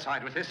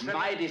dissatisfied with this, then...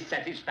 My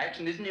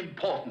dissatisfaction isn't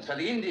important, sir.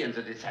 The Indians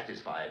are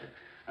dissatisfied.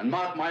 And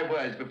mark my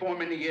words, before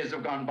many years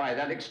have gone by,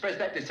 they'll express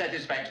that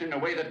dissatisfaction in a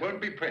way that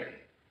won't be pretty.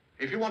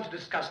 If you want to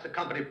discuss the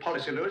company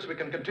policy, Lewis, we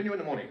can continue in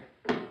the morning.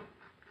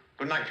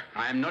 Good night.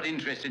 I am not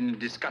interested in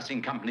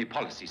discussing company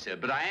policy, sir,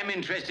 but I am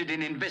interested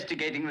in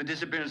investigating the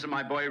disappearance of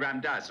my boy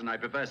Ramdas, and I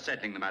prefer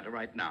settling the matter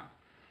right now.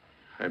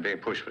 I'm being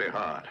pushed very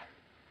hard.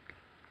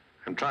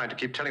 I'm trying to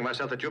keep telling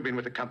myself that you've been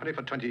with the company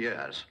for 20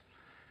 years.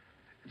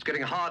 It's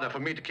getting harder for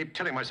me to keep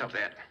telling myself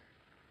that.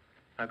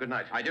 Now, good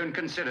night. I don't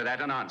consider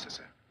that an answer,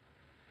 sir.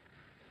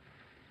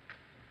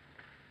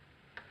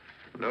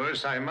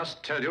 Lewis, I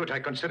must tell you that I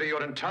consider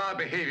your entire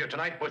behavior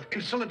tonight both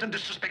insolent and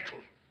disrespectful.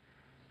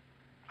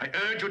 I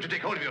urge you to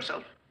take hold of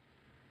yourself.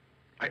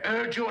 I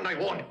urge you and I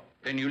warn you.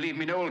 Then you leave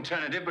me no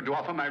alternative but to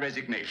offer my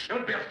resignation.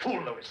 Don't be a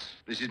fool, Lewis.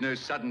 This is no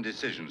sudden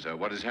decision, sir.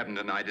 What has happened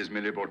tonight has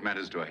merely brought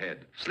matters to a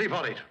head. Sleep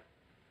on it.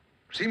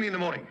 See me in the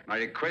morning. My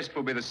request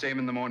will be the same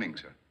in the morning,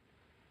 sir.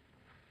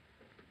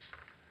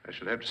 I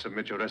shall have to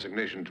submit your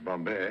resignation to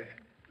Bombay.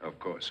 Of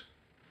course.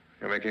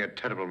 You're making a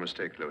terrible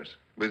mistake, Lewis.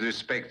 With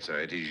respect, sir,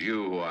 it is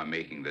you who are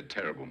making the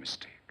terrible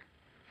mistake.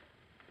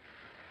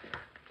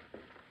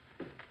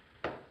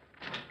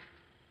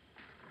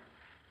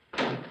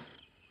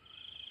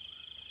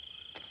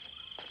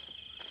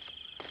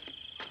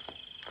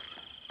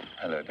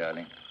 Hello,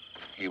 darling.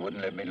 He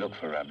wouldn't let me look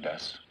for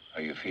Ramdas.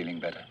 Are you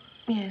feeling better?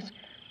 Yes.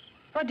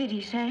 What did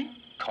he say?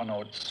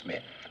 Connaught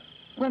Smith.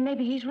 Well,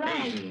 maybe he's right.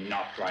 He's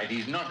not right.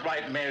 He's not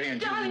right, Mary, and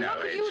Darling, you know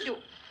what will it. you do?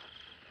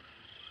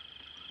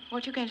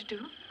 What are you going to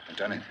do? I've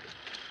done it.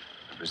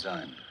 I've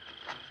resigned.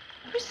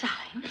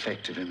 Resign?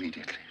 Effective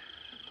immediately.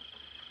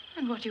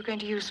 And what are you going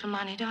to use for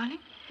money, darling?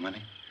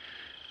 Money?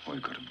 Oh,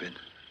 we've got a bid.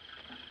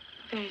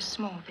 Very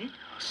small bit.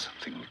 Oh,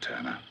 something will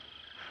turn up.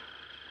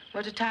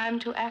 What a time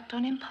to act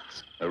on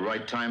impulse. The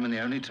right time and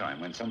the only time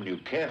when somebody you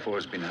care for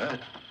has been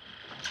hurt.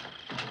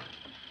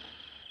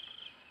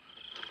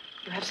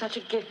 You have such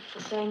a gift for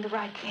saying the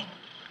right thing.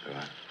 Do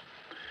I?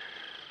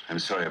 I'm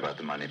sorry about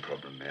the money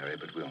problem, Mary,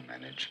 but we'll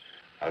manage.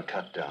 I'll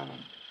cut down on...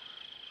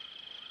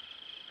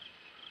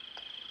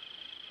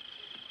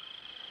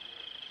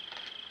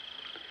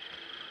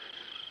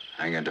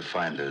 I'm going to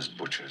find those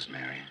butchers,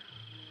 Mary.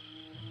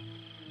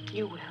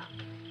 You will.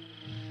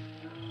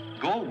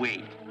 Go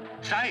away.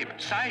 Sahib,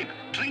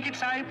 trinket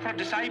Sahib for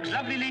the Sahib's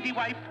lovely lady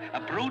wife. A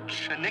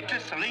brooch, a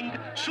necklace, a ring,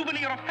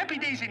 souvenir of happy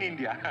days in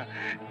India.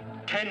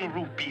 10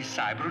 rupees,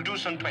 Sahib,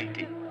 reduced on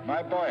 20.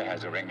 My boy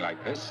has a ring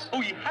like this.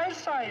 Oh, he has,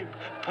 Sahib.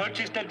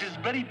 Purchased at this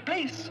very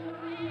place.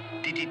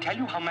 Did he tell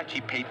you how much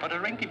he paid for the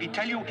ring? If he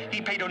tell you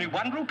he paid only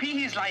 1 rupee,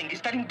 he is lying.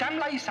 He's telling damn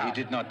lies, Sahib.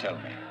 He did not tell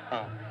me.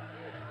 Oh.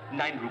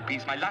 9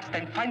 rupees, my last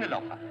and final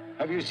offer.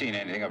 Have you seen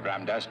anything of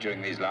Ramdas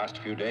during these last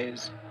few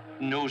days?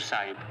 No,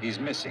 Sahib. He's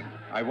missing.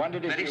 I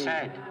wondered if Very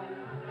sad.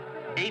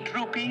 8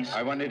 rupees?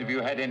 I wondered if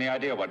you had any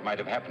idea what might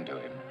have happened to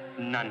him.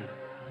 None.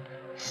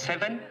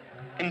 7,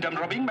 and I'm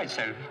robbing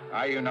myself.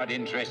 Are you not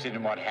interested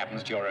in what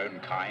happens to your own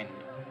kind?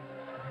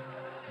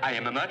 I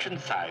am a merchant,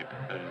 Sahib.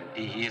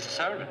 He is a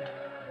servant.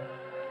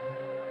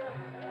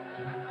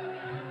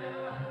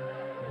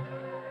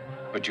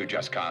 But you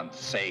just can't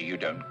say you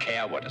don't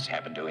care what has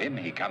happened to him.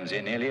 He comes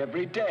in nearly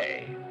every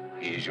day.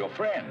 He is your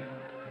friend.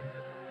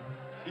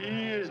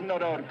 He is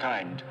not our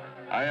kind.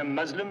 I am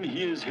Muslim,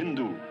 he is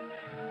Hindu.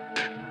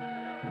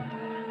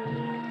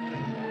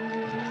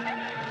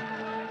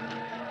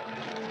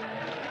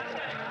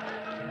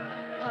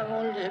 I'm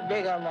only a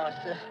beggar,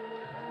 master.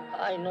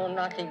 I know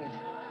nothing.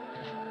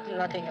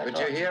 Nothing at all. But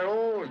you're here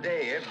all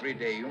day, every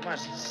day. You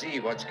must see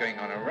what's going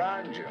on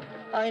around you.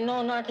 I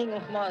know nothing,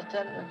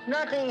 master.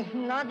 Nothing.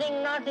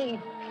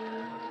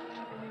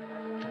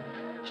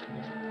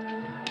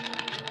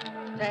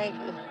 Thank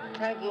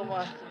you,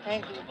 master.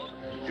 Thank you.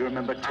 Do you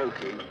remember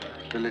Toki,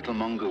 the little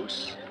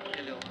mongoose?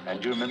 And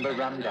do you remember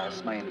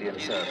Ramdas, my Indian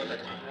servant?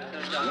 Do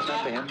you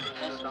remember him?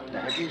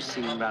 Now, have you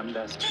seen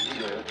Ramdas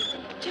here?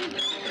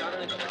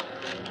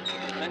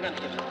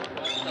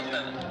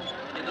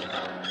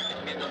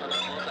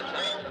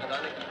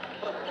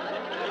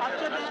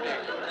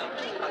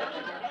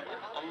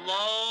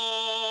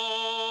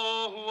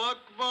 Allahu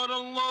Akbar,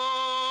 Allahu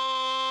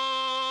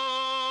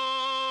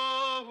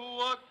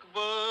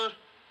Akbar.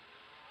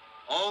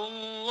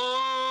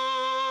 Allahu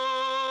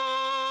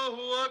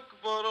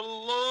Akbar,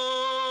 Allahu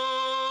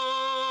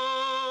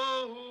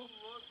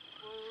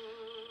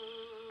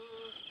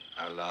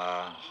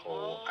Allahu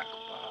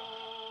Akbar.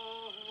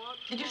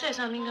 Did you say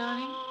something,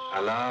 darling?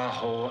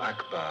 Allahu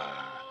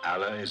Akbar.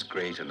 Allah is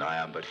great and I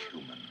am but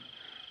human.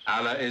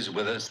 Allah is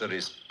with us, there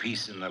is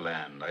peace in the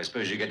land. I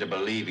suppose you get to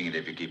believing it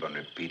if you keep on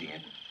repeating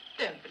it.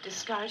 Don't be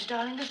discouraged,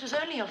 darling. This was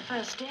only your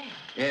first day.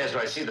 Yes,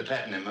 but I see the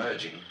pattern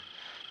emerging.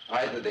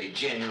 Either they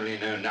genuinely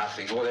know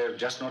nothing or they're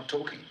just not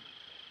talking.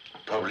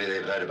 Probably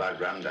they've heard about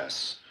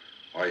Ramdas.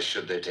 Why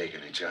should they take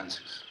any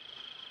chances?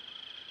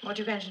 What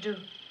are you going to do?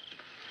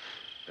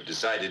 I've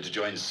decided to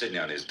join Sydney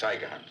on his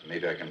tiger hunt.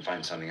 Maybe I can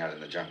find something out in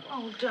the jungle.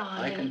 Oh,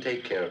 darling. I can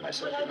take care of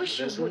myself. Well, I wish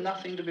you There's would.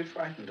 nothing to be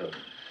frightened of.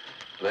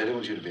 But I don't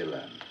want you to be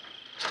alone.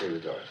 Stay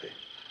with Dorothy.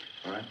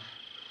 All right?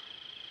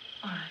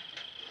 All right.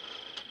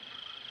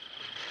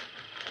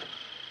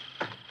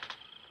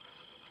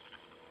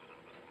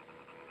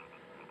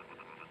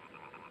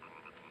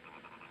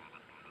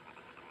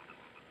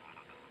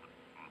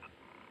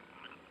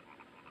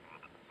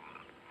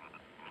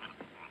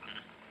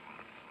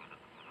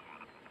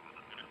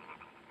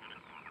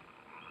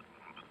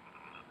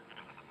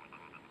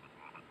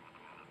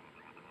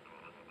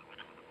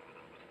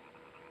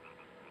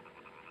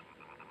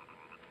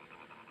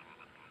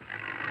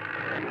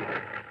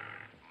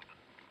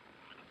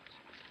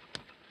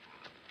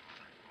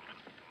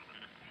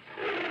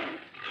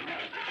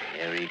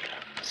 Here he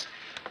comes.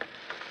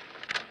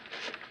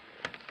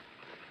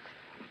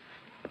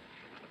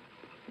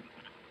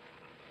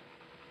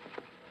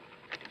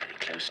 Getting pretty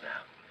close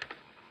now.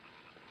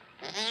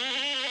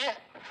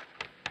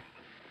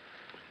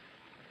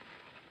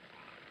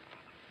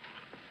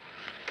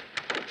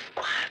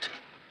 Quiet.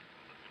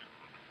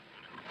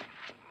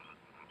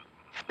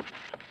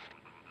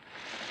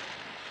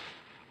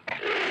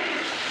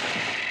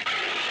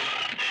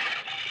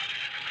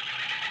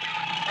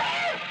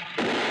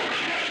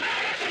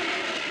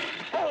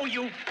 Oh,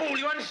 you fool,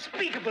 you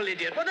unspeakable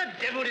idiot. What the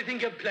devil do you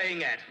think you're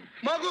playing at?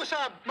 Mongoose,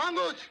 Sahib,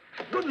 mongoose.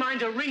 Good mind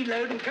to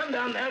reload and come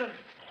down there.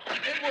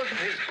 It wasn't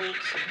his fault.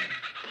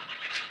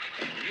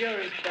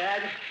 You're as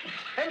bad.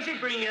 Fancy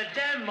bringing a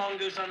damn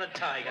mongoose on a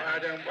tiger. Oh,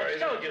 don't worry. I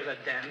told you the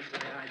damn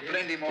silly idea.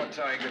 Plenty more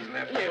tigers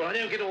left. Yeah, well, I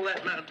don't get all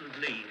that mountain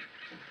leave.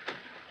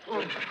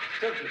 Oh,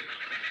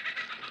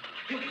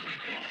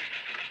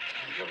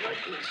 You're right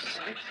in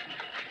sight.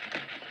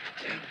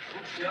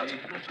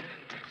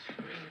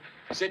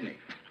 Sidney.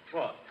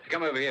 What?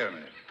 Come over here a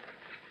minute.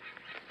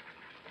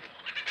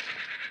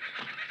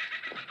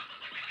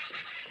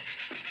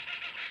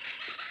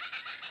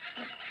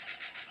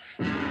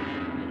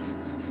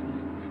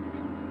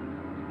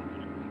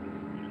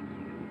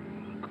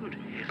 Good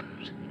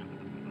heavens.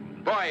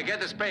 Boy, get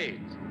the spades.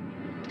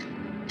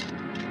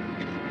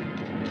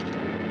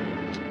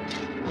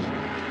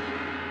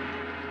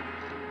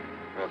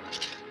 Look,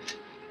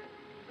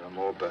 there are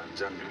more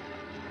burns under.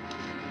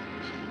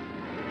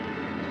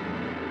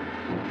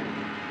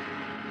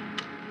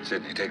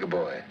 Sidney, take a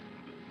boy.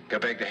 Go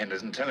back to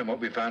Henderson, tell him what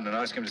we found, and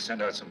ask him to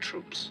send out some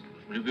troops.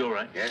 Will you be all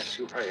right? Yes,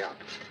 you hurry up.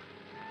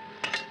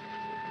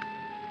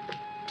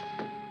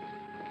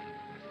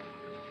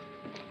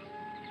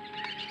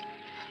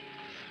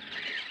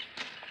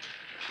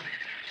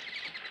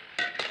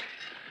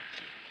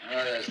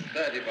 There's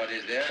 30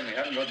 bodies there, and we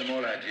haven't got them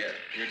all out yet.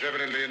 It's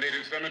evidently a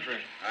native cemetery.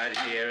 Right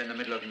here in the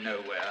middle of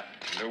nowhere.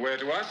 Nowhere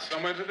to us,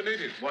 somewhere to the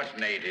natives. What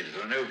natives?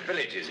 There are no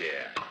villages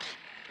here.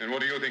 And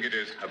what do you think it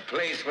is? A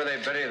place where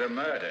they bury the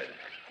murdered.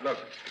 Look.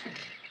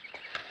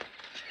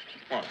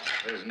 What?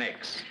 Those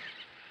necks.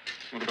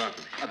 What about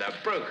them? Oh, they're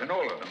broken,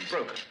 all of them,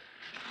 broken.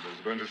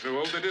 Those bones are so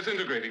old, they're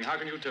disintegrating. How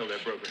can you tell they're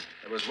broken?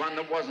 There was one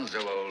that wasn't so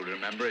old,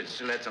 remember? It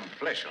still had some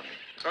flesh on it.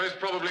 So it's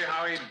probably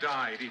how he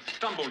died. He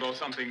stumbled or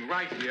something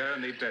right here,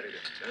 and they buried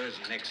him. Those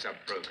necks are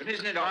broken.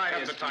 Isn't it I obvious?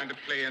 haven't the time to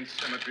play in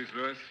cemeteries,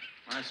 Lewis.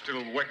 I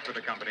still work for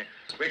the company.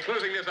 We're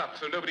closing this up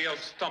so nobody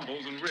else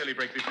stumbles and really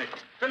breaks his neck.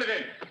 Fill it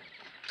in.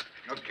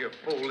 Look, you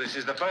fool. This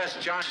is the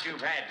first chance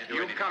you've had to do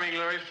You anything. coming,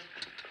 Lewis?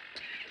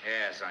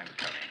 Yes, I'm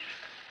coming.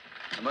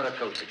 Amara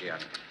Cuthbertson.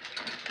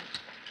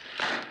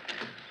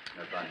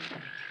 No fun.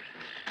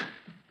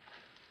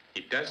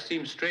 It does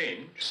seem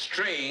strange.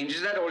 Strange?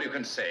 Is that all you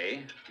can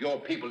say? Your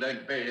people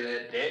don't bury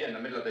their dead in the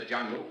middle of the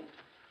jungle?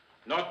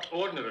 Not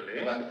ordinarily.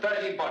 There were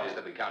 30 bodies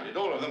that we counted,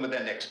 all of them with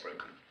their necks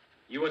broken.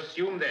 You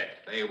assume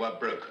that. They were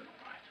broken.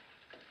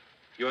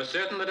 You are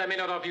certain that I may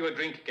not offer you a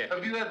drink, Captain?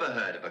 Have you ever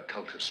heard of a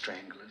cult of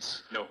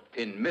stranglers? No.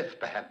 In myth,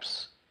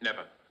 perhaps?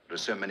 Never. There are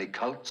so many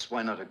cults,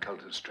 why not a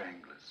cult of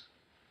stranglers?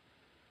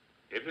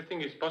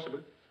 Everything is possible.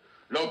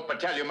 Look,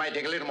 Patel, you might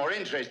take a little more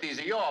interest. These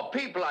are your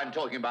people I'm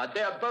talking about.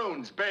 Their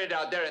bones buried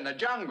out there in the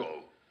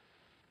jungle.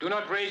 Do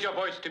not raise your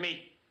voice to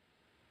me.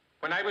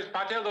 When I was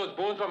Patel, those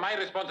bones were my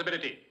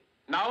responsibility.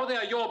 Now they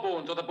are your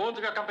bones or the bones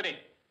of your company.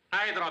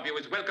 Either of you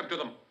is welcome to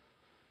them.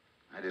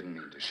 I didn't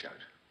mean to shout.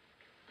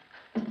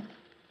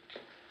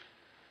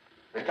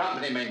 The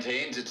company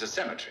maintains it's a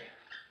cemetery.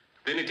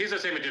 Then it is a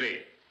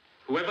cemetery.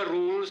 Whoever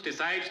rules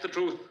decides the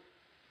truth.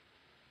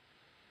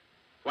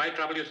 Why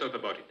trouble yourself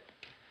about it?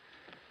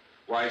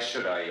 Why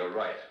should I? You're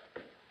right.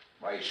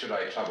 Why should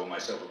I trouble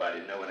myself about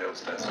it? No one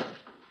else does.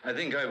 I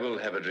think I will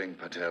have a drink,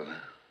 Patel.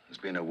 It's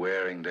been a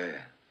wearing day.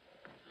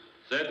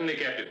 Certainly,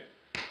 Captain.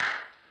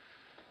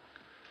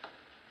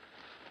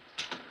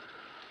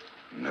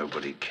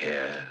 Nobody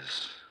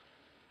cares.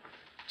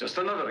 Just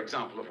another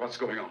example of what's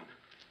going on.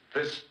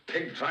 This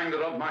pig trying to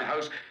rob my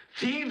house.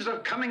 Thieves are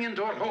coming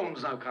into our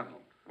homes now, Colonel.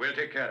 We'll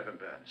take care of him,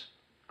 Burns.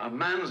 A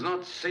man's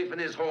not safe in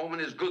his home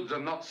and his goods are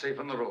not safe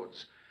on the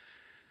roads.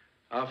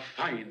 A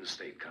fine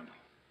state, Colonel.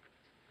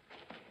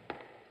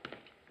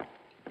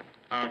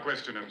 I'll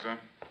question him, sir.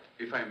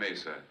 If I may,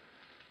 sir,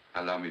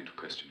 allow me to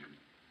question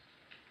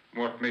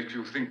him. What makes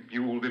you think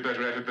you will be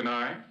better at it than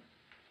I?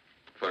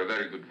 For a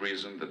very good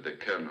reason that the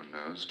colonel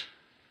knows.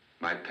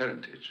 My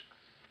parentage.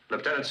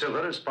 Lieutenant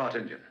Silver is part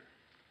Indian.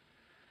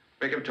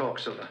 Make him talk,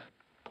 Silver.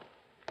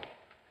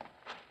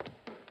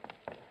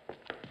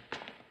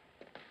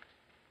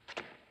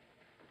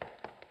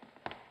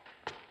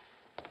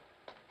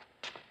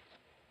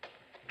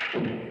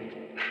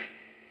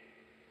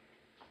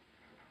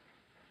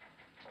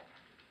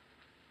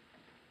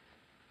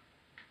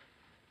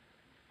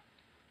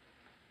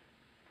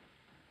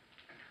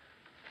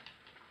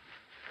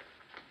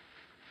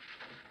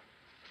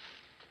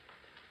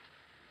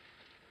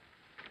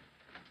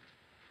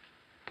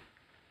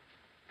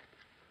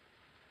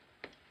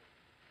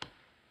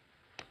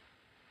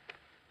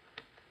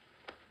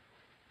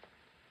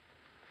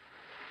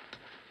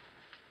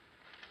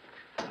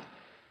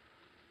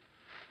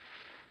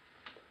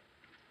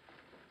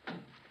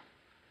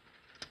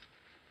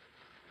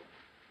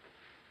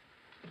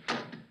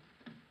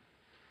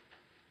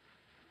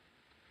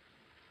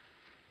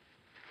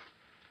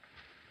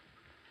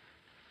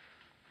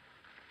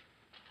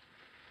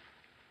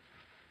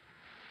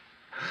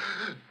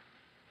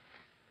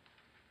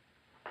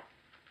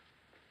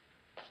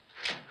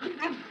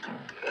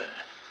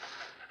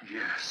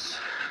 Yes.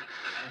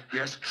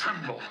 Yes,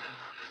 tremble.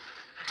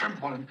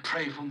 Tremble and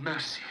pray for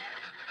mercy.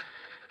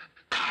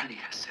 Kali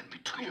has sent me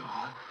to you.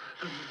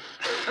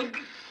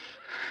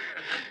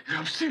 You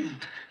have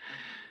sinned.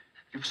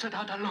 You've set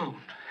out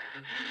alone.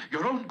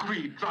 Your own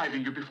greed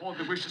driving you before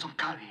the wishes of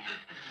Kali.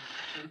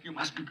 You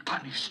must be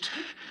punished.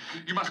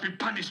 You must be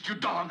punished, you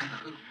dog.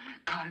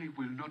 Kali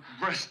will not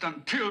rest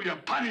until you're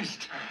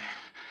punished.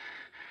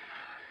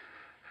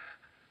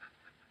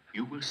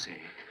 You will say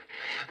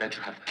that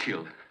you have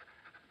killed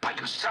by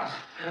yourself,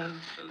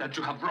 that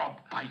you have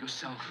robbed by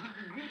yourself.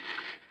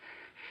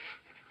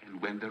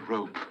 And when the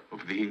rope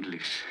of the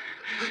English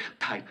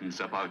tightens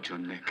about your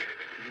neck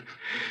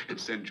and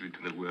sends you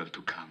into the world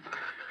to come,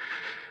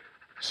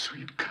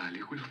 sweet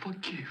Kali will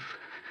forgive.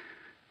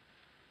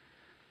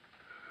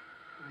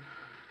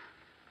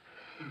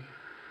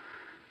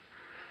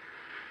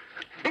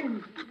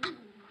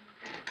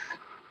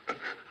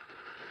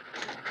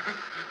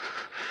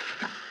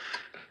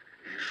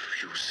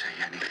 If you say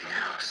anything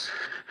else,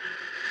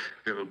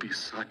 there will be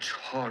such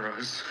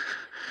horrors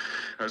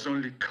as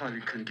only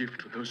Kali can give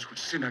to those who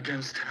sin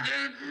against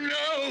her.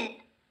 No!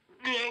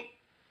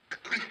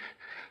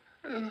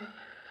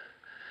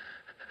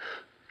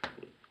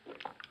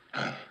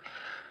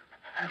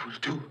 I will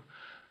do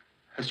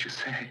as you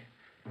say.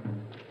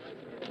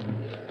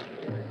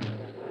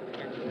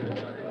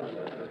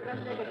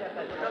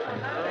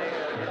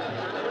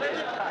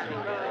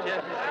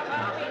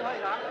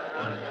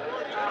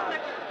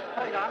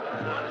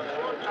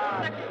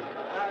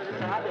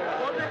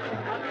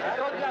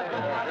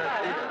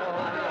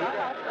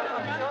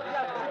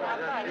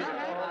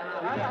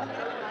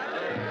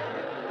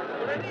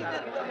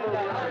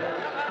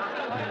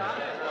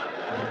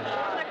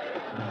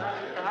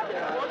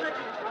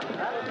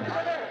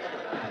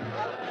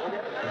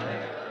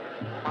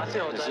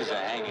 This is a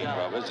hanging,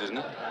 Roberts, isn't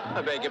it?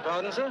 I beg your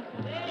pardon, sir?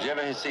 Did you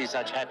ever see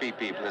such happy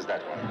people as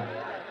that one?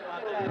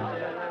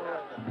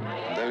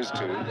 And those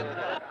two.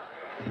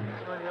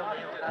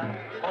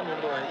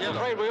 I'm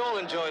afraid we all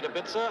enjoyed a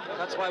bit, sir.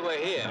 That's why we're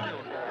here.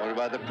 What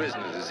about the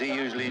prisoners? Does he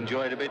usually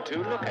enjoy it a bit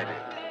too? Look at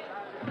him.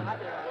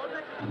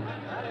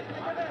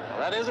 Well,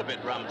 that is a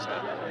bit rum,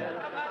 sir.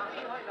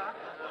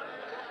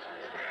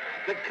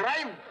 The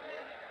crime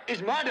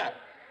is murder.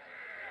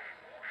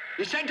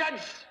 The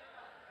sentence,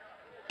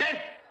 death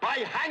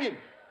by hanging.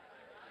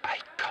 I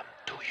come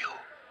to you,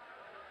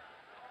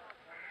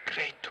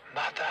 great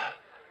mother.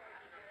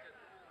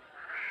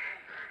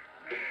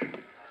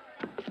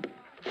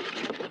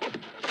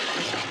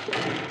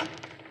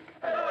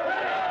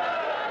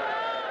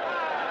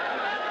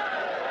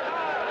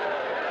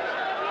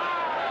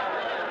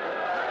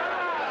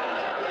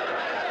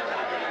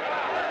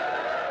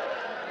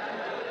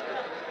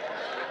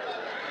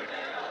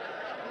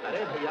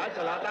 अरे भैया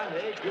चलाता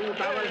है क्यों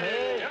उतावल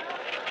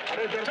है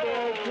अरे डरते हो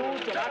क्यों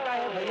चलाता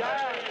है भैया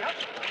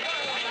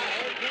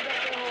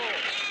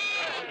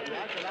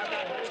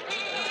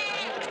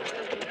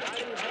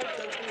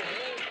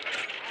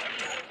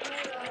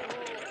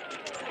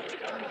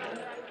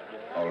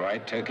All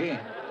right, Turkey.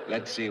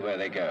 Let's see where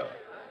they go.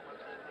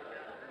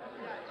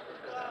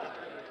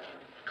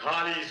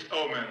 Kali's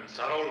omens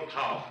are all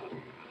powerful.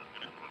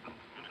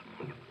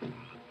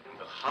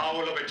 The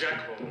howl of a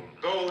jackal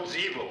bodes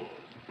evil.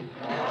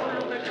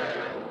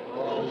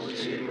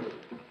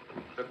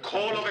 The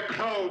call of a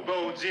crow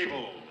bodes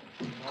evil.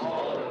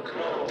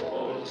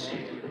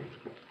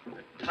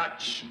 The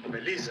touch of a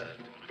lizard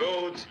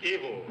bodes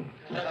evil.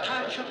 The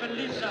touch of a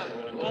lizard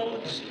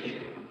bodes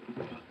evil.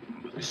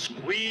 The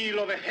squeal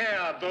of a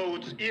hare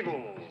bodes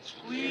evil.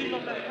 Squeal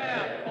of a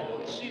hare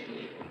bodes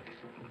evil.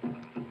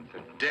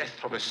 The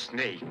death of a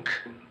snake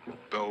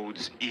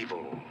bodes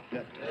evil.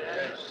 The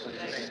death of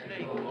a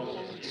snake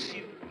bodes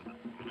evil.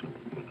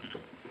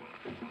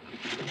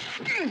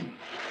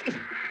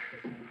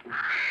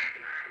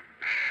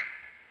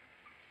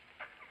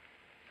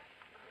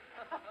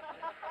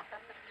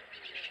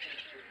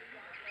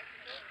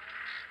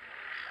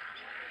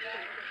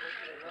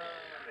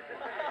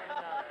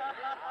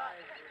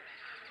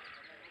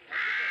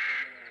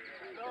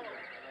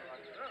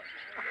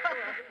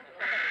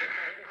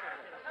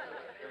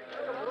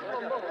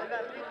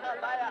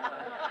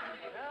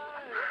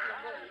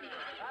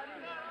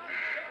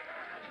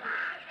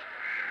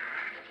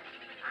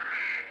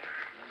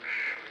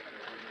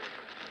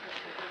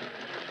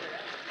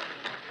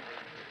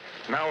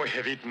 Now we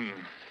have eaten.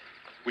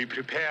 We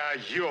prepare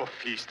your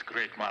feast,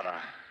 Great Mother.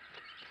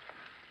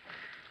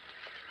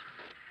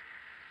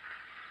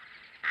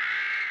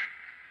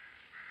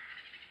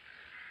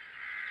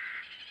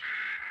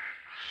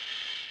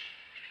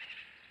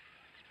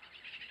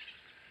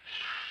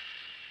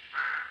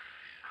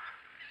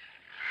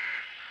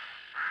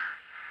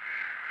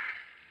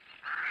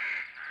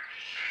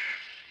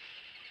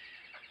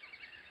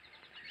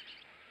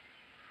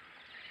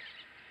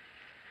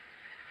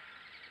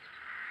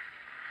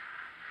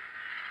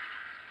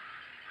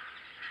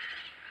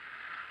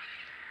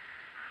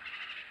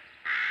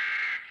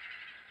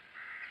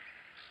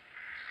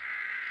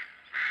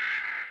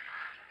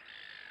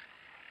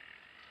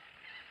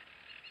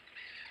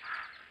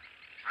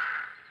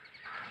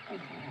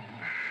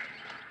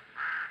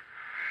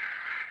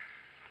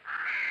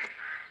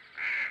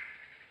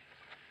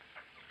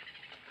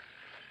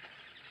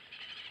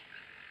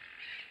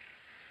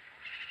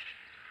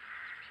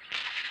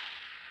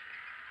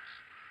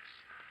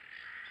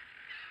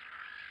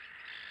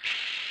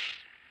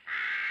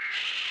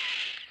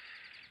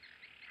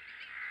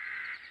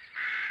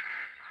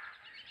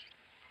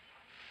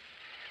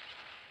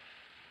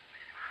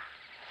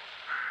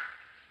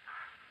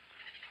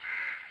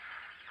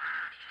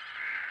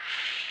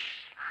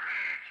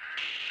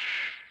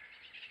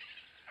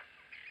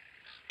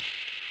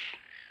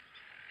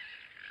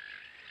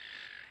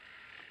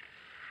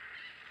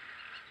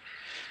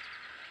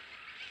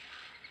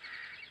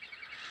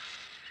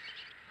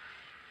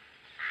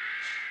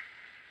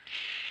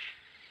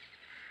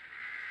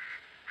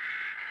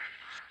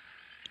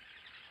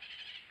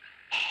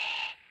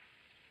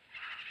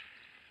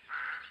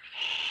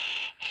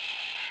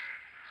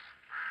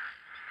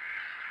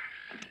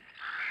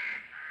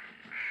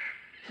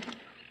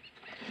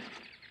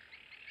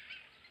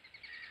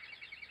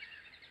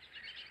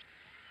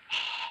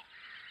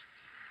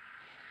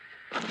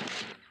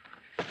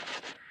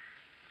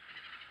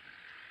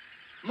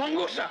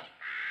 Mongoose!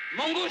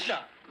 Mongoose!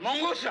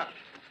 Mongoose!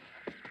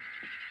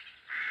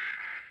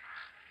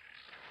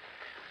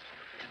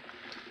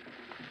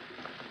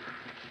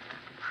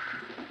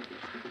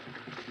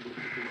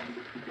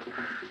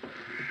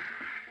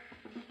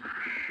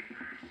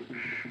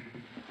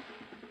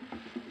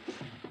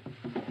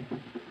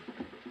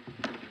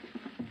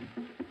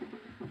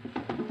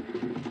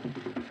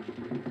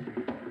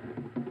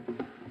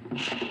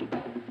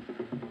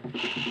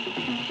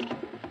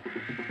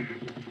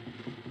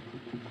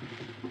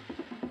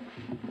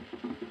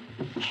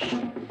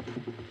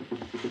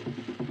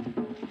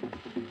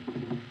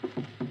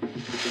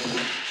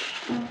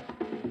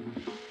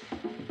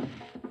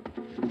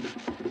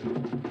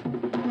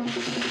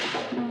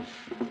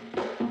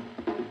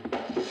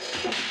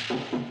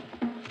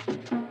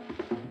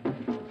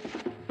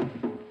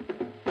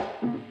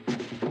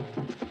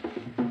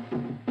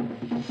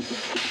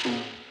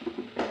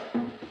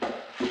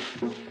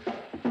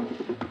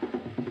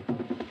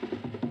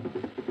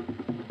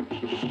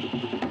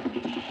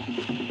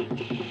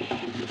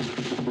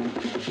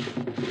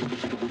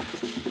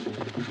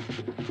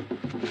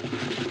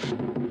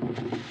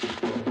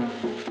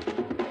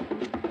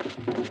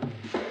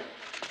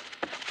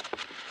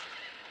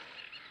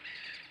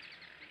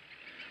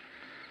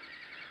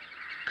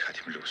 Cut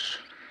him loose.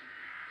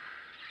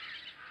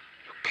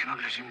 You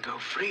cannot let him go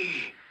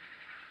free.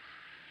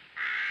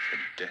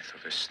 The death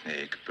of a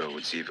snake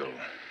bodes evil.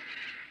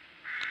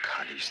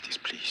 Kali is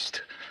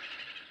displeased.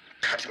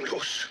 Cut him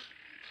loose.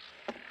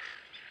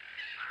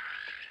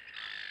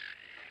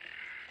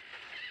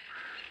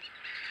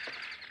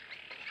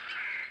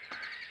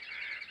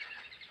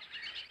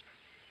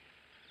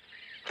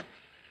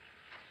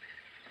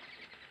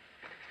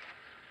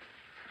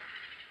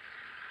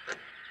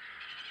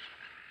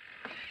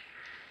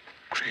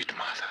 Great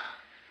Mother,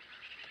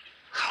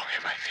 how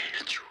have I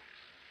failed you?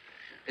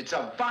 It's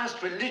a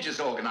vast religious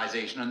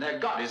organization, and their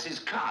goddess is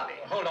Kali.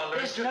 Hold on,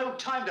 There's no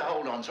time to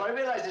hold on, so I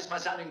realize this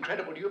must sound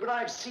incredible to you, but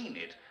I've seen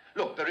it.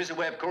 Look, there is a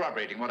way of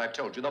corroborating what I've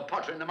told you. The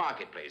potter in the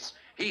marketplace.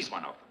 He's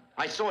one of them.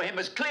 I saw him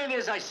as clearly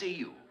as I see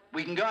you.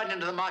 We can go out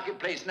into the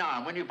marketplace now,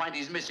 and when you find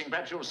he's missing,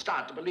 perhaps you'll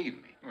start to believe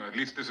me. Well, at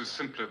least this is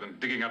simpler than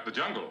digging up the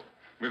jungle.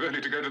 We've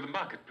only to go to the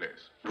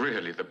marketplace.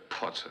 Really, the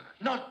potter?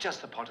 Not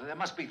just the potter. There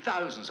must be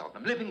thousands of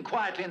them, living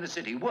quietly in the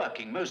city,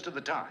 working most of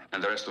the time.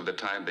 And the rest of the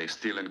time they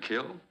steal and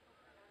kill?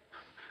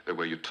 The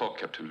way you talk,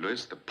 Captain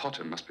Lewis, the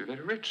potter must be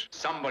very rich.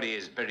 Somebody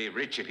is very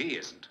rich if he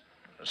isn't.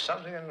 There's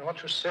something in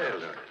what you say,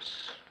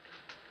 Lewis.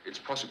 It's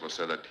possible,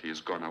 sir, that he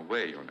has gone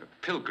away on a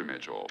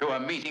pilgrimage or... To a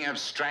meeting of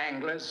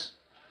stranglers?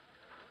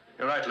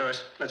 You're right,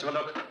 Lewis. Let's have a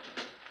look.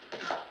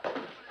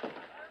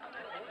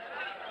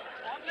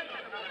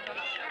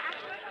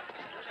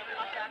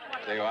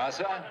 There you are,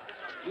 sir.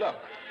 Look.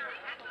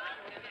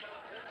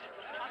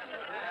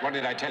 What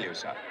did I tell you,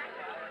 sir?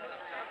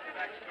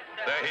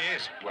 There he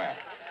is. Where?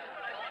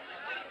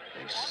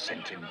 They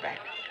sent him back.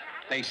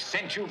 They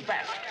sent you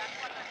back.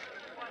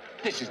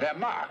 This is their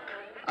mark.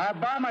 I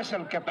bar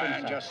myself, Captain.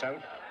 And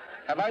yourself.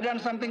 Have I done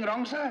something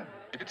wrong, sir?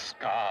 If it's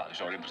scars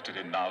you're interested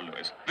in now,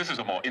 Lewis, this is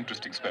a more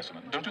interesting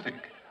specimen, don't you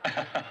think?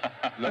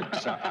 Look,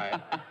 sir,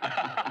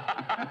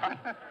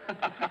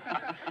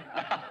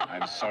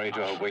 I'm sorry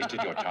to have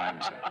wasted your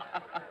time, sir.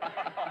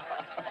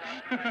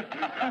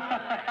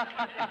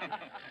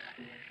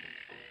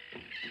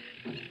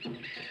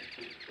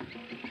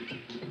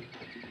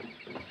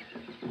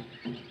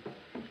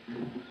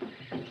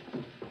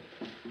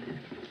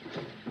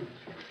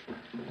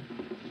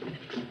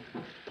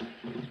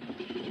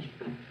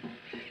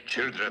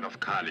 Children of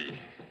Kali,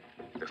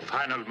 the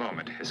final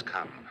moment has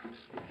come.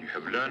 You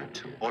have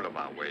learned all of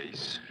our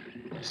ways,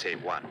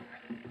 save one.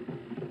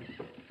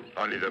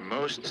 Only the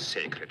most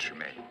sacred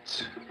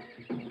remains.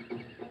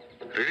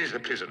 Release the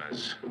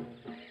prisoners.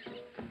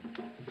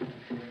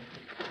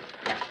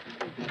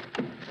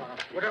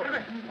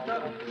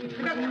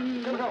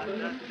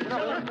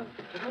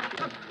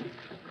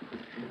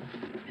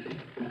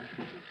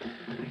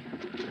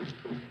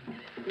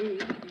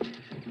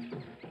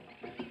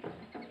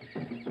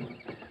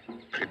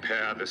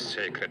 Prepare the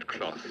sacred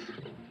cloth.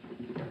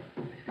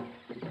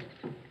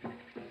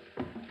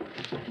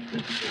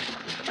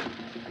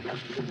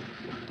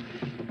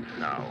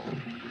 Now,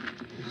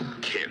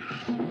 kill.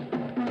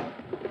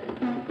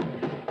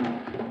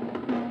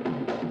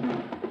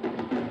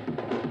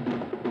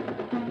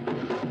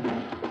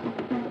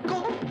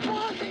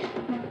 Gopali!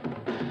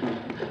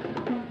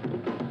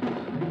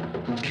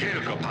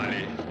 Kill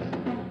Gopali.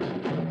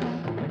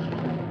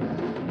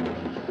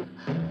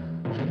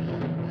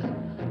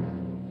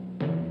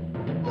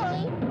 My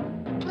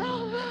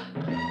brother!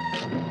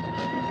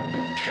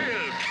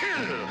 Kill!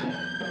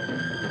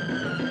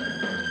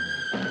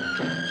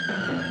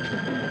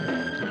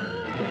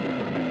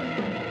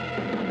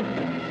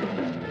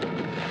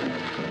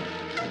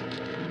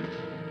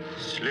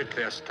 Slit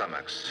their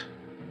stomachs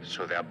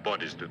so their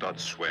bodies do not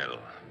swell,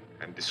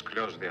 and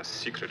disclose their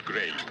secret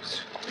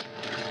graves.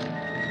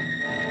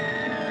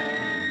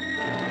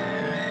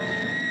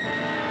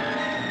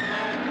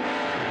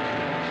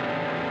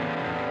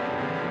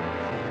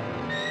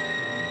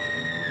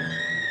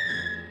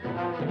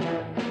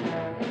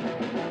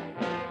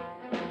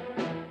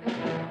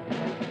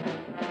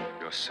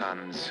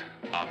 sons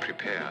are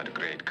prepared,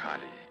 great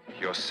Kali.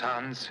 Your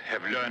sons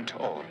have learnt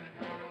all.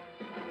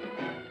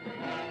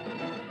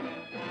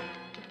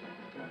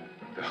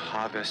 The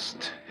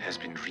harvest has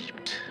been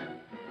reaped,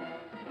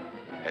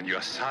 and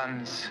your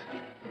sons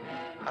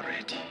are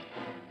ready.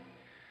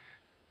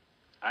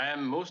 I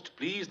am most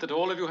pleased that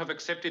all of you have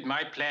accepted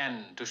my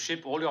plan to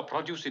ship all your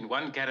produce in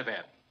one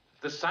caravan.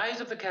 The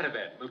size of the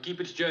caravan will keep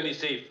its journey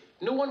safe.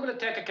 No one will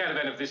attack a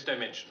caravan of this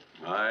dimension.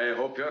 I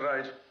hope you're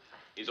right.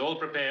 Is all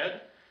prepared?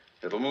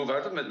 It'll move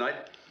out at midnight.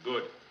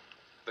 Good.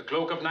 The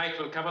cloak of night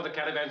will cover the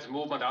caravan's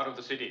movement out of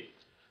the city.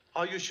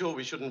 Are you sure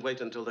we shouldn't wait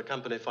until the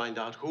company find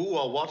out who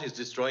or what is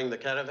destroying the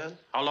caravan?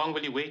 How long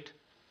will you wait?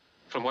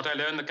 From what I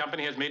learn, the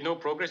company has made no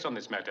progress on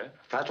this matter.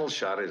 Fatal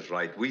Shah is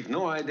right. We've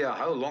no idea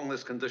how long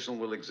this condition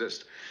will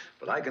exist.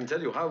 But I can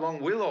tell you how long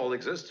we'll all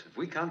exist if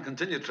we can't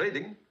continue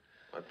trading.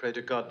 I pray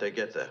to God they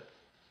get there.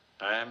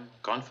 I am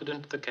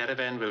confident the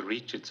caravan will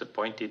reach its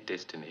appointed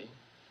destiny.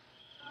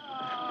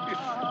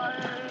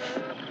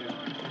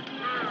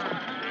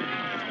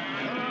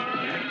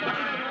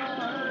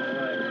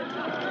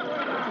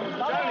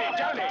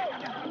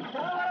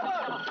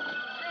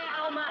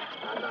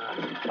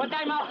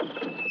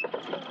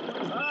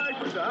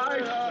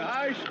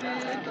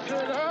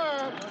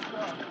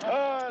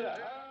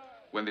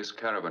 When this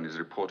caravan is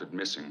reported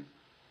missing,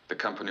 the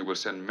company will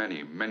send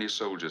many, many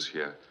soldiers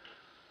here.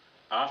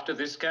 After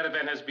this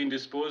caravan has been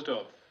disposed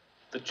of,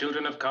 the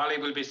children of Kali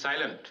will be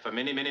silent for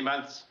many, many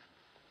months.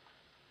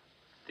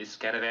 This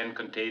caravan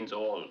contains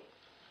all.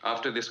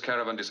 After this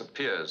caravan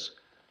disappears,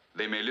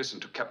 they may listen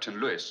to Captain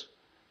Lewis.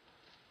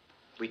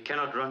 We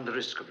cannot run the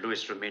risk of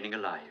Lewis remaining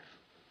alive.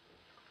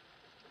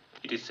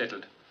 It is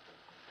settled.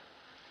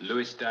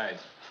 Lewis died.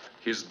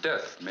 His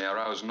death may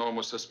arouse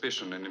normal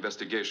suspicion and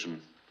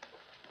investigation.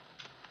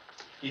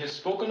 He has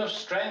spoken of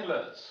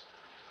stranglers.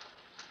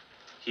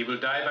 He will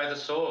die by the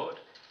sword.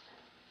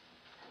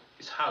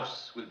 His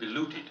house will be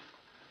looted.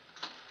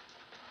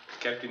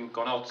 Captain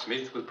Connaught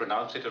Smith will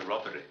pronounce it a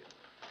robbery.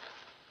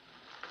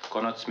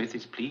 Connaught Smith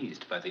is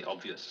pleased by the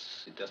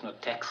obvious. It does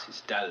not tax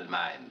his dull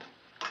mind.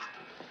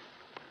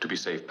 To be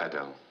safe,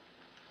 Padel,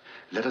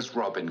 let us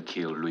rob and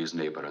kill Louis'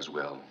 neighbor as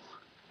well.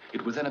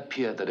 It will then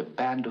appear that a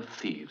band of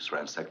thieves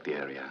ransacked the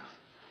area.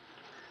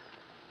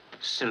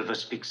 Silver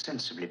speaks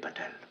sensibly,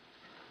 Patel.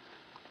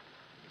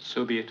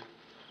 So be it.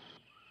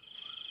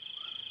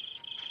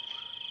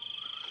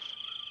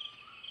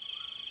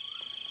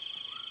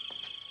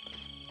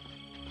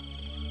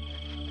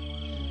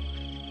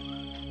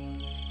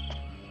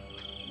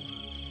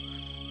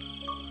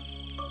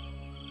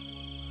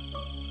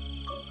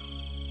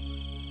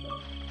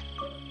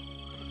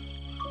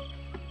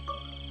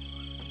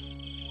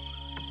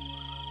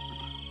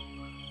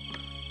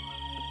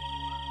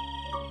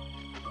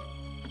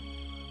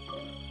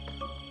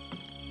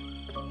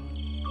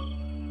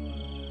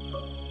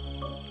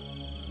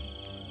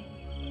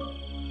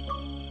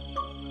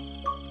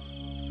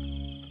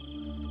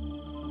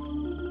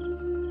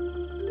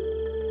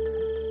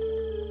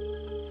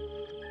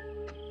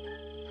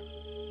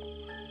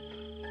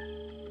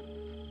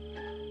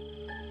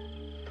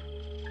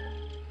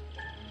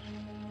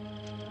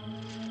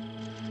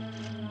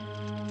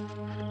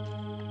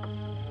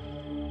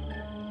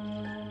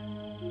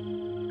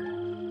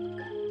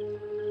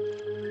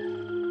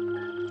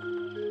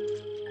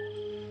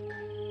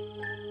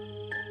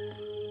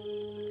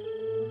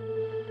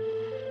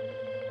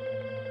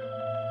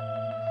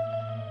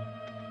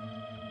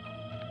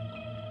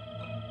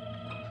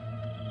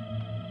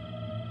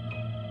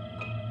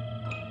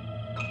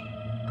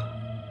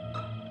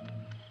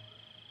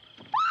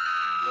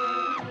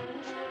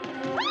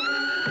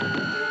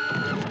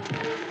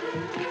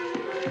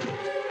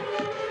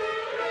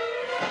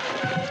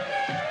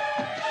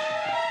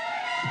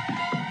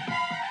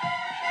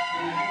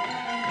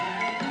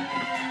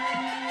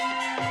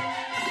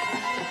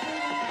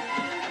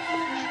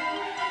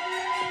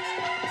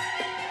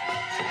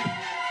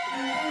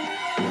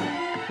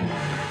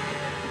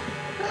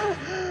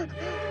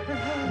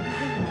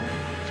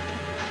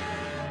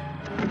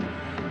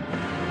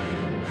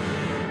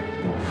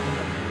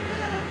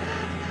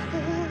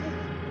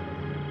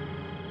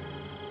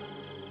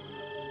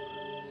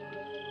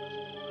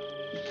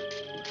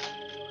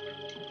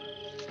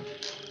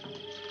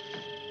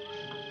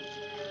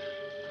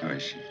 How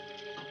is she?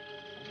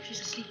 She's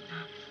asleep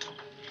now.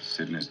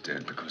 Sidney's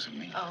dead because of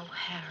me. Oh,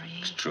 Harry.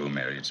 It's true,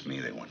 Mary, it's me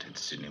they wanted.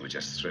 Sidney was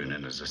just thrown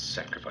in as a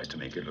sacrifice to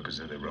make it look as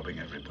though they're robbing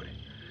everybody.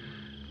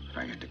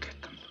 But I had to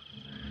get them.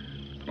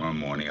 Tomorrow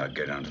morning, I'll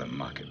go down to the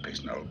marketplace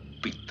and I'll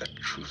beat the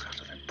truth out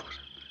of that pot.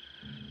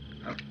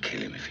 I'll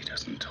kill him if he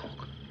doesn't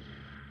talk.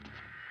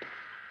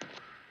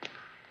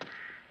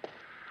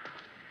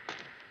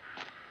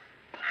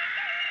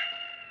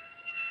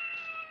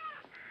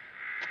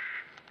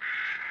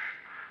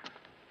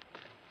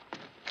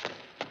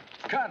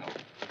 Colonel.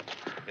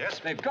 Yes?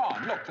 They've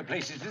gone. Look, the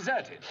place is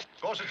deserted. Of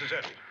course it's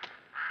deserted.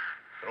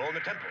 They're all in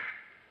the temple.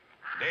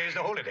 Today is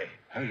the holy day.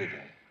 Holy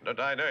day? Don't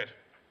I know it?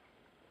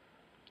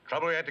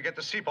 Trouble we had to get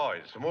the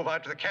sepoys to move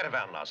out to the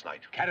caravan last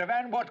night.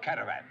 Caravan? What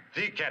caravan?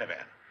 The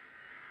caravan.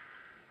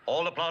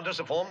 All the planters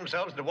have formed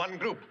themselves into one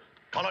group.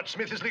 Connaught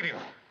Smith is leading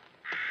them.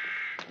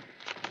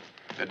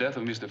 The death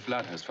of Mr.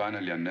 Flatt has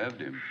finally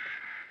unnerved him.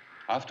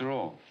 After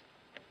all,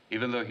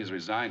 even though he's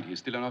resigned, he's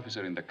still an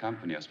officer in the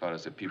company as far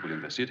as the people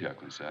in the city are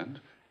concerned.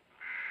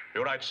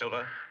 You're right,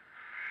 Silver.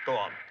 Go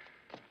on.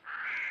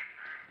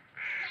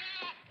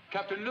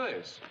 Captain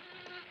Lewis,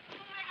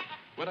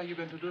 what are you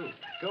going to do?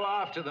 Go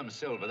after them,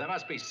 Silver. There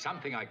must be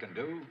something I can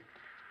do.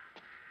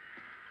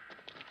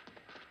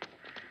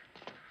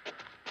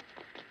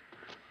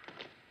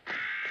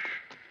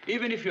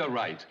 Even if you're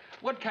right,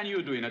 what can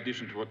you do in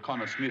addition to what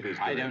Connor Smith is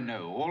doing? I don't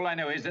know. All I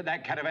know is that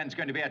that caravan's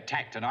going to be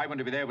attacked, and I want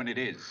to be there when it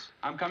is.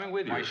 I'm coming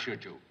with you. Why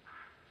should you?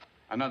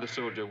 Another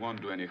soldier won't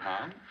do any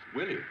harm,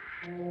 will he?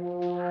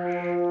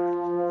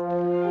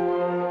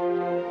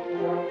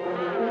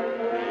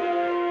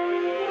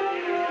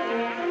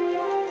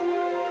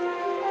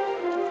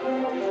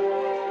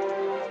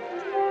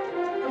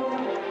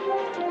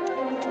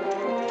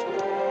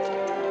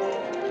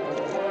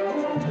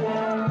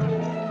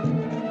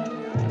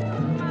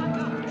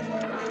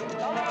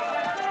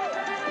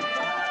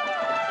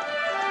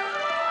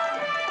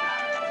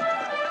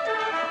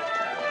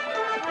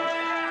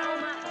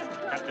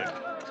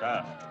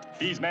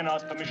 These men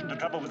asked permission to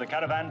travel with the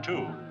caravan,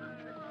 too.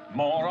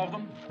 More of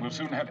them? We'll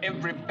soon have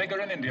every beggar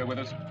in India with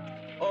us.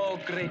 Oh,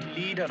 great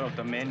leader of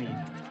the many.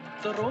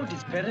 The road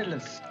is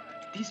perilous.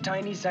 These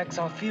tiny sacks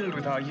are filled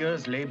with our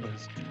year's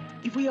labors.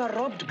 If we are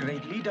robbed,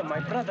 great leader, my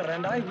brother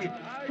and I,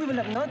 we will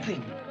have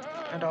nothing.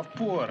 And our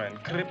poor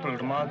and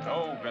crippled mother.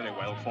 Oh, very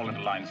well. Fall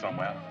into line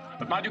somewhere.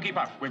 But mind you keep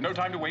up. We've no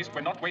time to waste.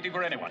 We're not waiting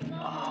for anyone.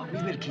 Oh,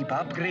 we will keep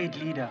up, great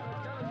leader.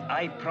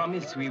 I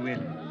promise we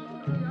will.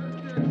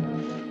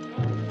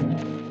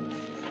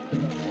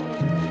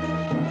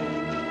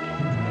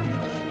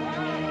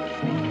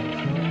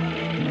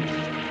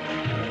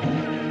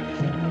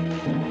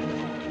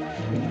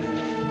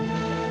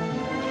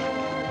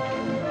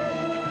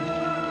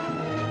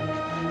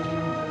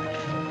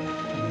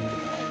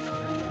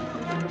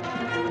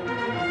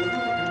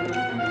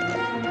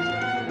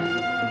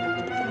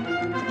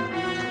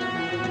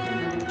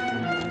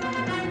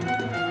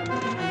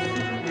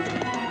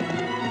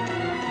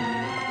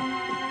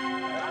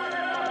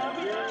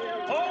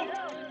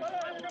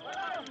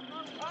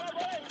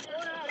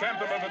 Camp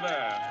them over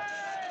there.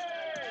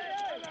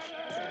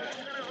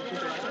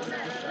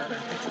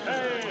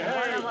 Hey,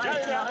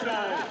 jaldi hando!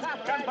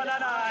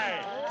 Campananai!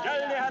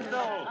 Jaldi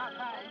hando!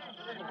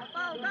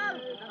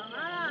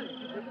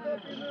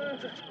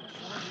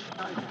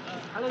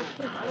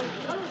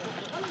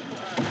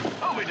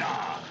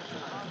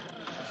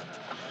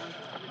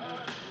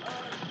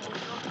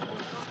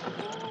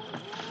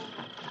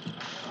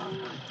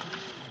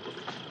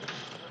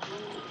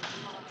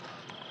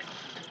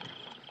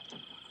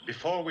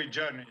 Before we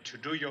journey to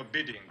do your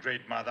bidding,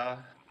 Great Mother,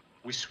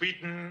 we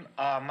sweeten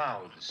our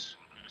mouths,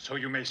 so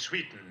you may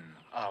sweeten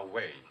our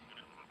way.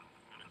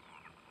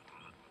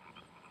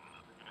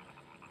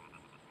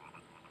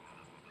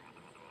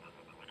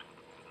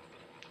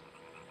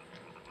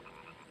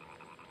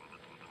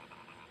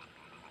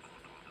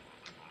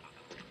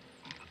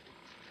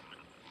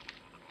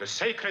 The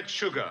sacred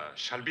sugar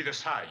shall be the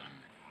sign.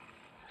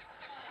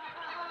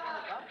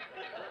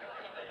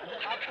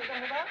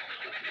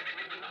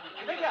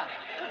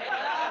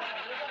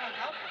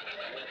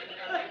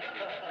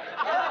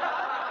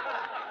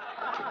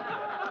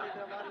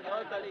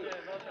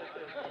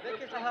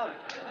 देखिए साहब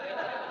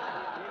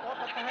ये और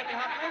पत्ता है कि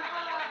हाथ में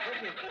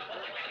देखिए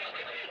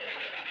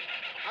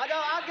आ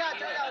जाओ आ गया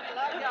चल जाओ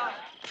चला गया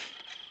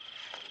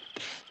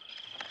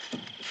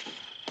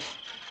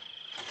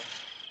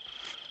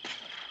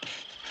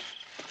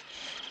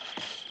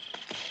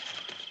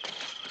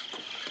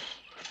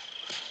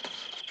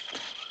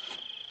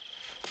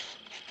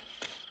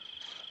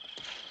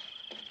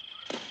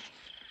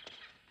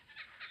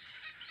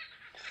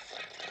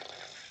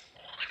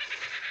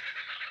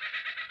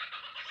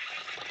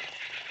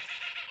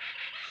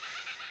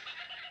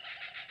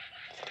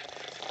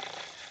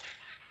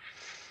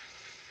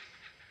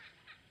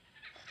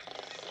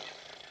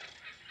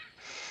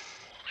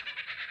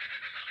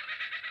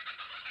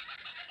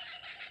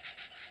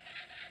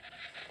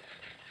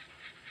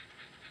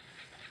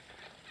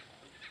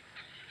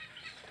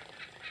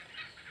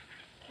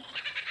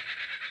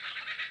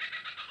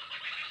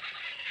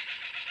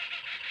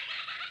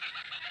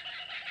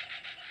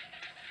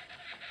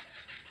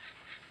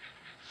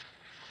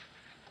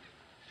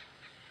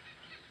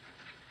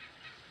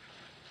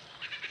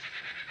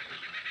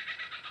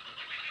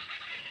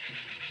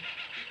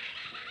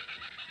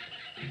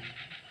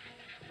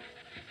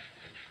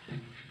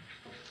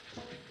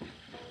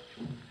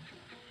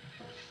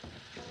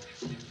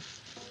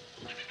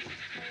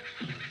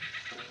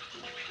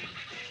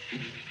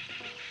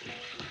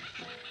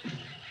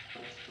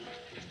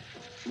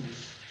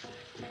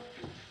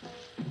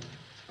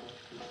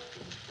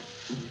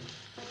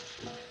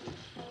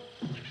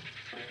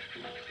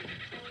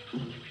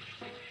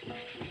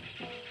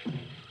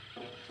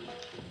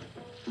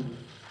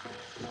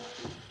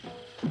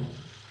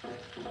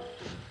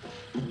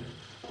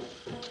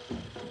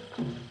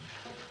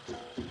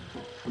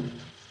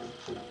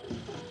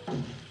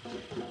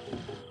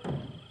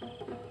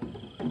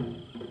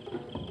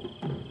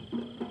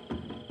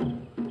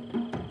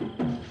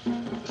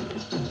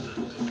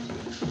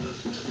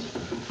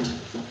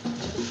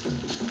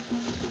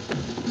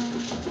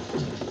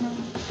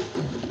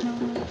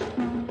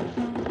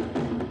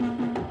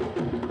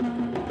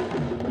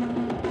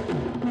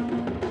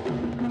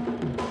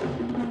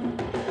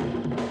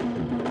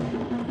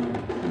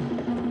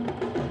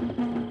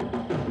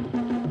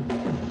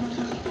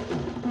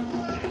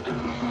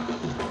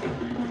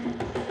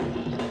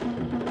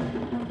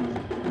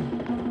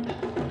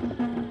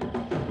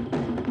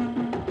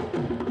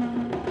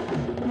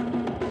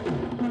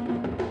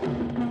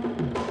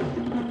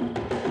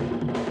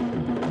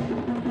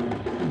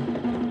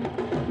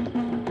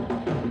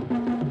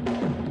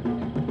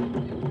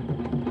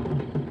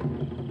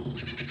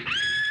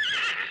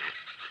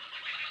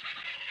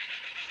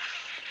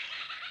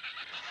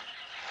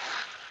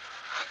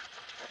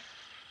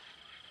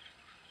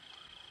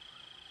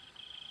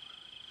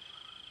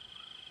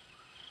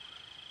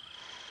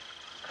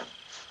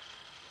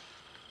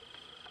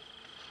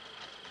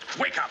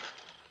Wake up!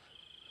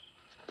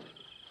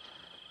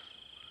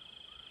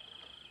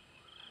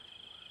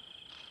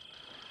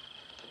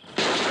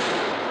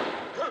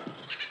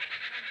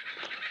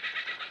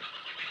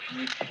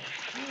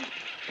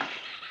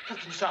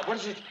 Captain Sharp, what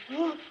is it?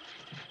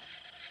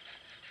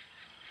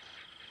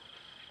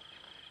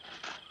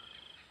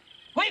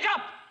 Wake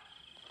up!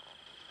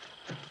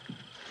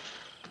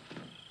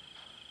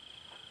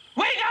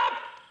 Wake up!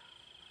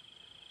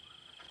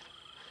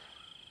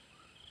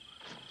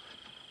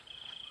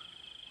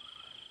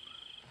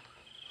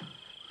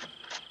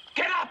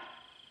 Get up!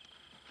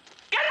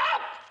 Get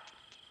up!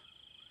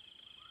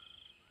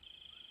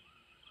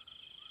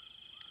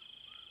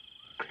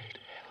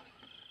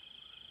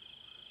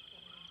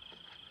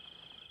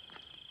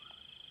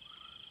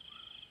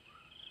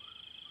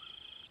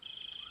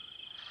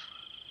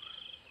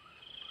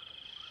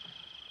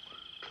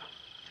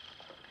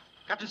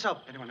 Captain Sharp.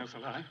 Anyone else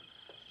alive?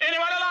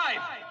 Anyone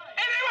alive?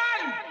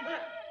 Anyone!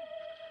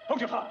 Hold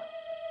your fire.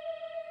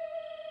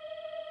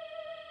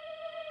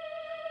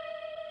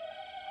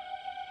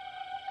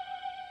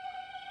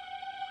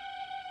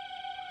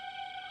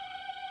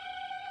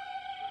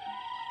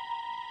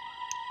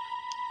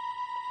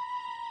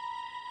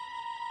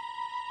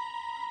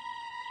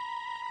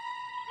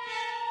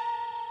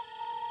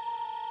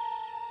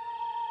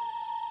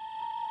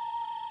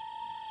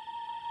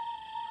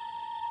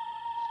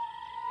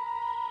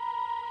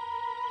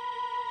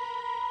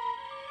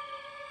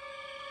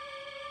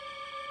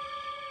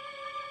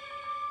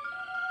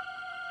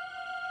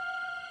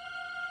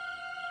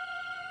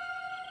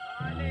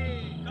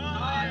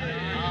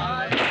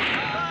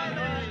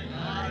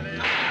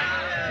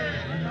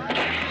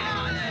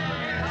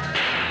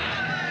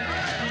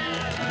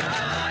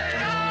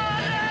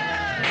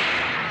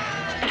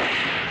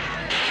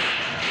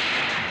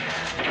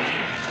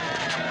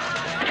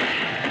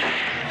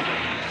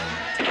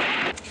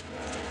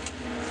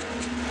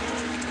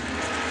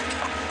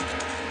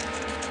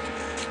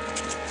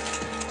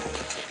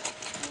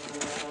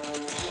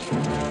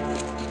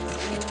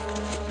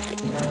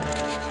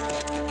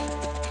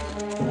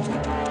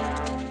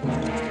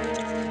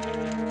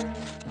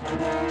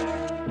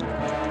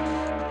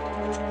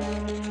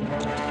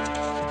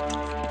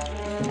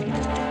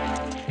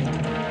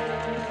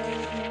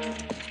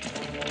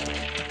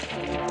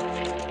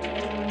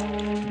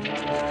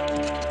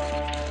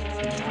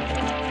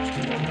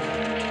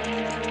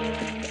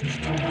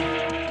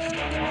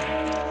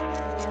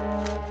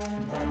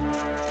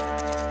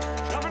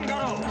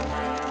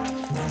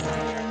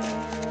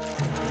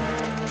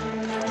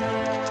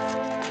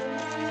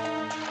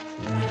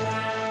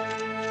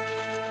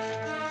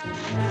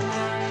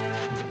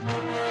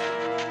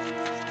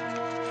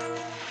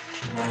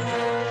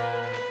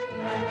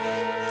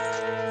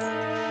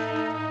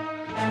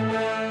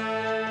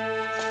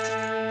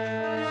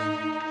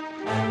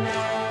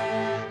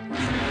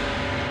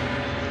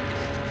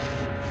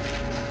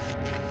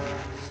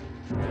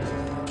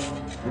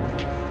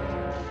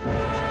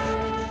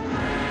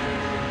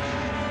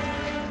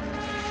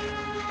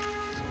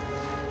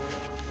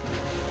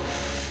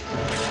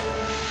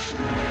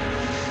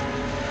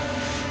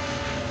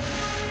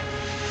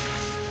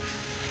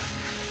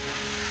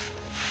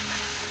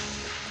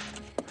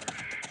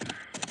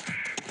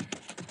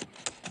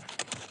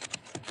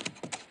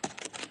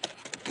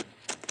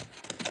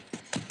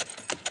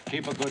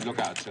 Keep a good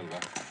lookout, Silver.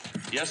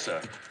 Yes,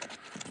 sir.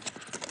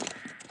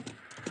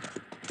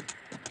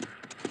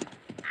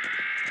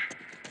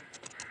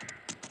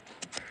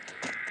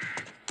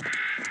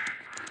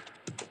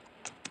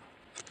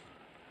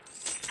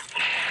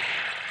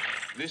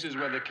 This is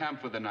where they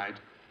camp for the night.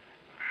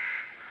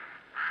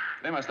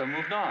 They must have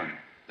moved on.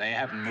 They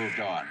haven't moved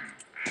on.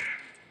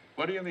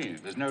 What do you mean?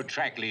 There's no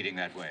track leading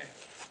that way.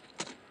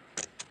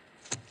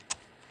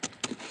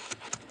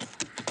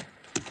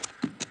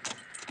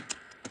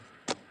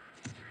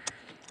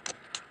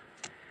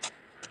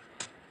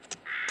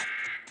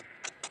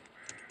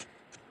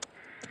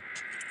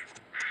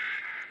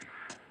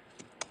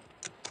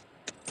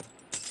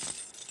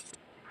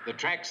 The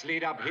tracks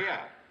lead up here.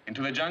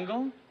 Into the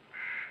jungle?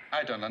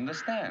 I don't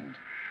understand.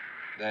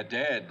 They're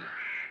dead.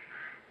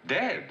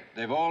 Dead?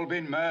 They've all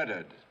been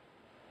murdered.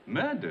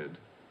 Murdered?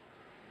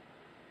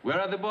 Where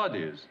are the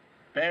bodies?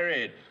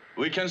 Buried.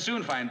 We can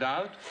soon find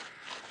out.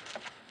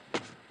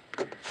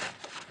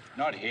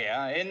 Not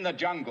here, in the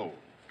jungle.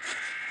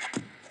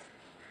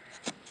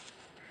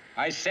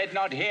 I said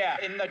not here,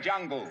 in the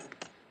jungle.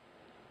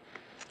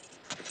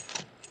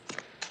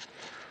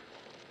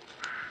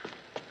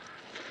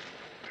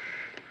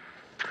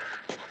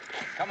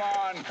 Come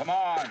on, come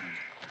on.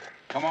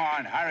 Come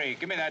on, hurry,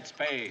 give me that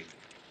spade.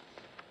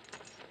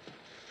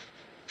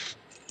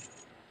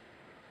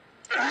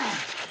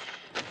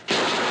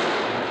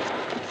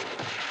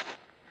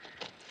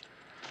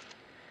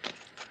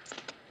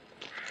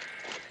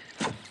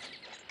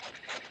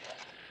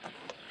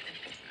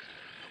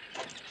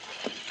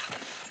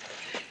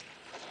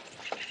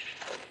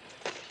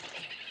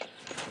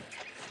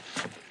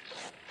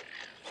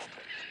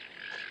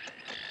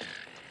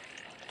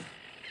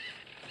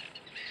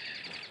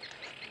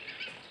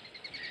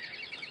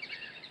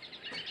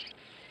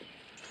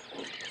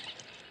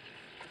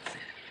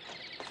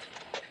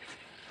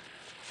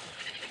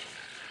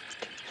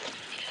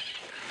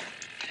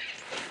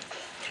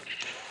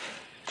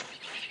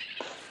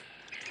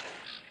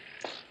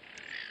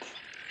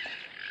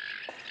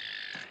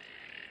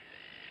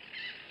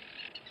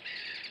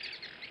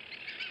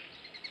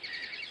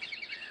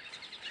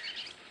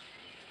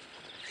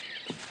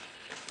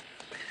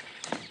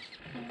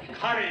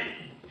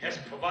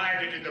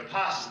 provided in the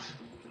past.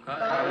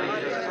 Kali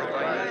has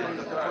provided in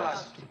the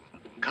past.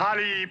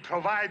 Kali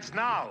provides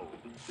now.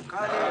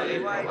 Kali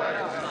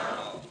provides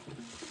now.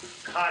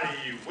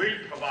 Kali will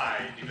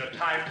provide in the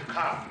time to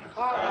come.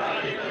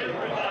 Kali will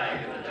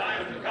provide in the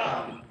time to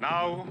come.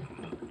 Now,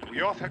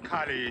 we offer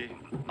Kali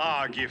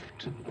our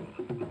gift.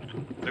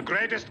 The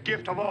greatest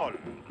gift of all.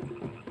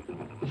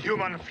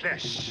 Human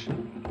flesh.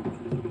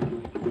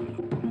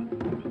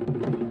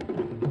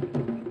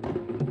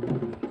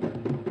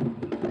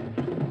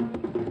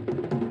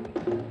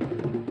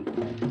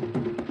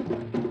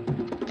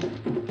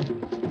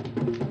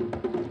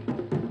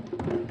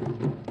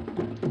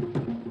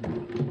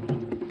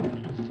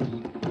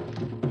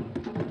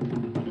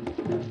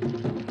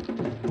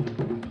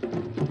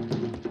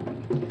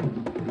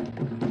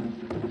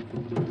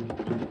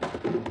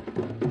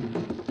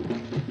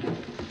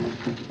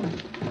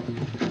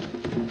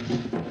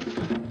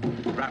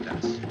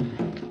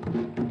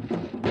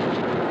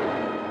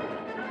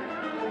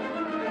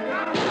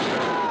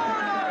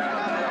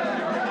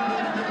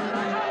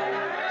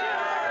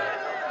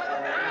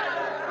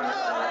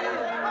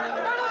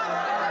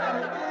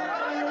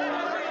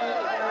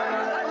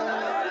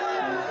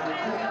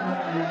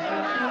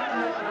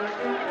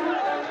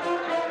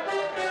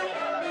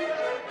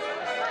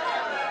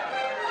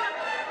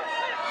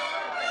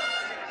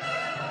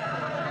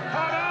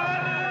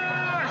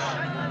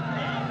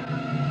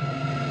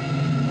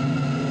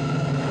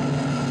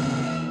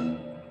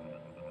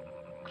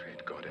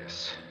 Great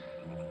goddess,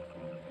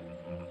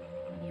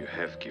 you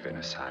have given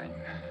a sign.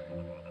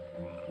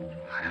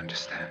 I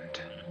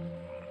understand.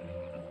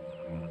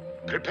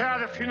 Prepare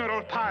the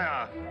funeral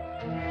pyre.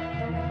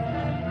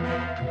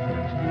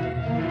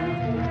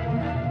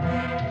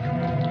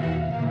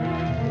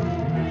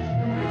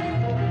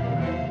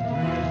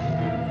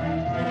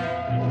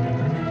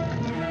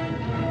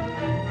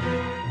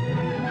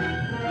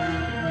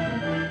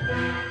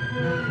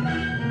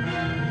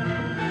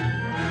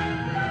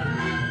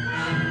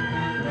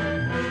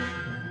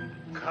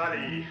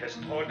 Kali has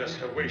told us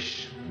her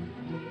wish.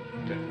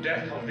 The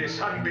death of this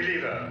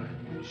unbeliever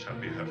shall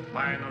be her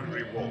final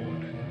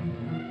reward.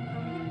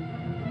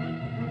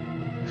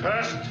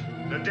 First,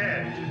 the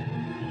dead.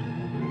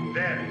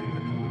 Then,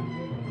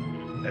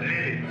 the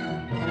living.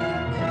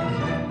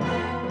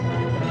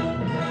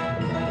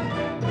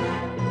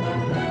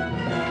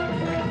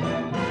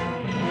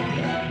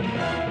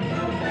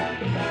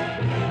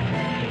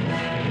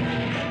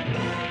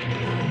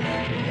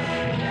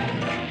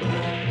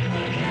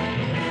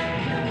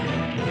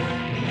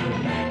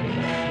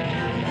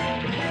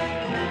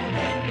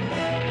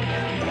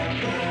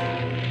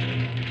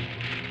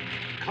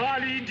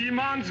 Kali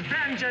demands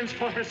vengeance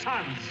for her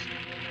sons.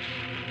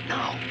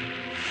 Now.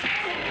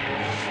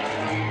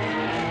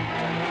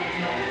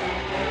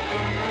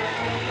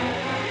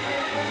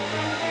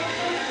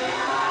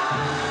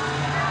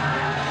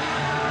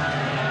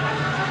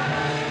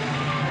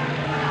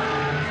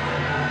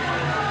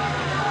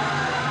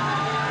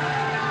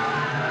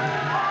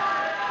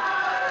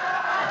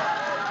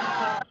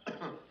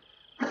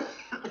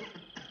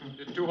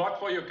 It's too hot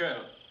for you,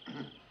 Colonel.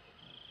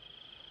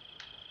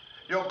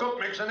 Your cook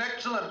makes an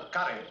excellent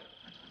curry.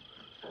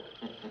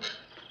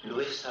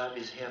 Louis Saab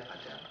is here,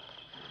 Patel.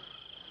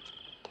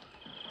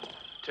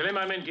 Tell him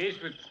I'm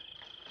engaged with...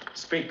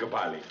 Speak,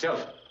 Gopali. Tell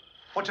him.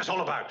 What's this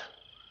all about?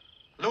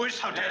 Louis,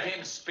 how dare Let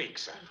him speak,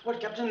 sir. What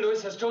Captain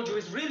Louis has told you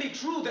is really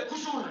true. That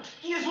Kusura,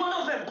 he is one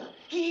of them.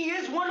 He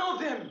is one of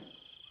them.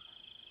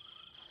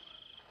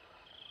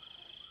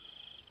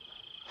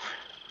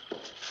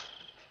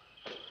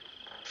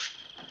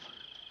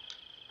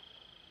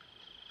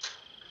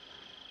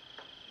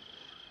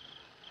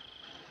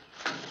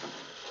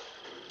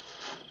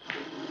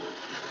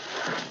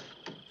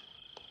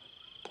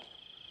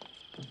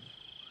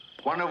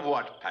 One of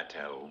what,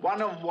 Patel?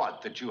 One of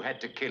what that you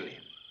had to kill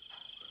him?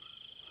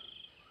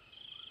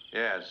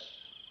 Yes.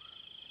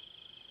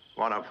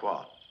 One of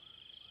what?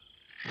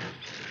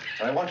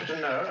 I want you to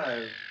know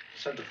I've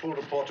sent a full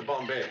report to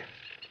Bombay.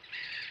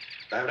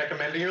 I'm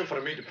recommending you for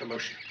immediate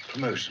promotion.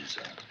 Promotion,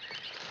 sir.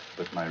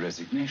 But my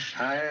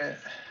resignation. I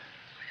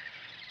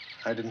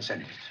didn't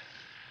send it.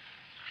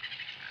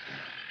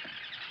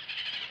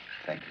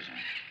 Thank you, sir.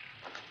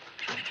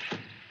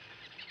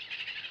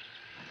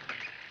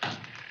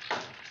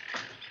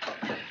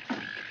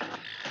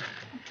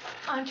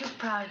 Aren't you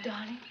proud,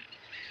 darling?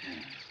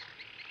 Yes.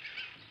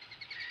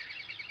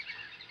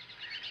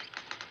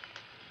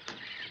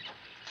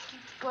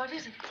 What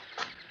is it?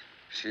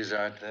 She's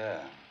out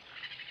there.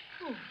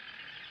 Who?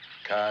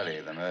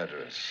 Kali, the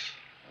murderess,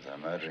 with her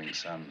murdering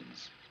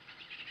sons.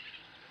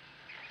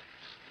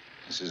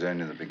 This is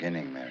only the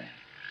beginning, Mary.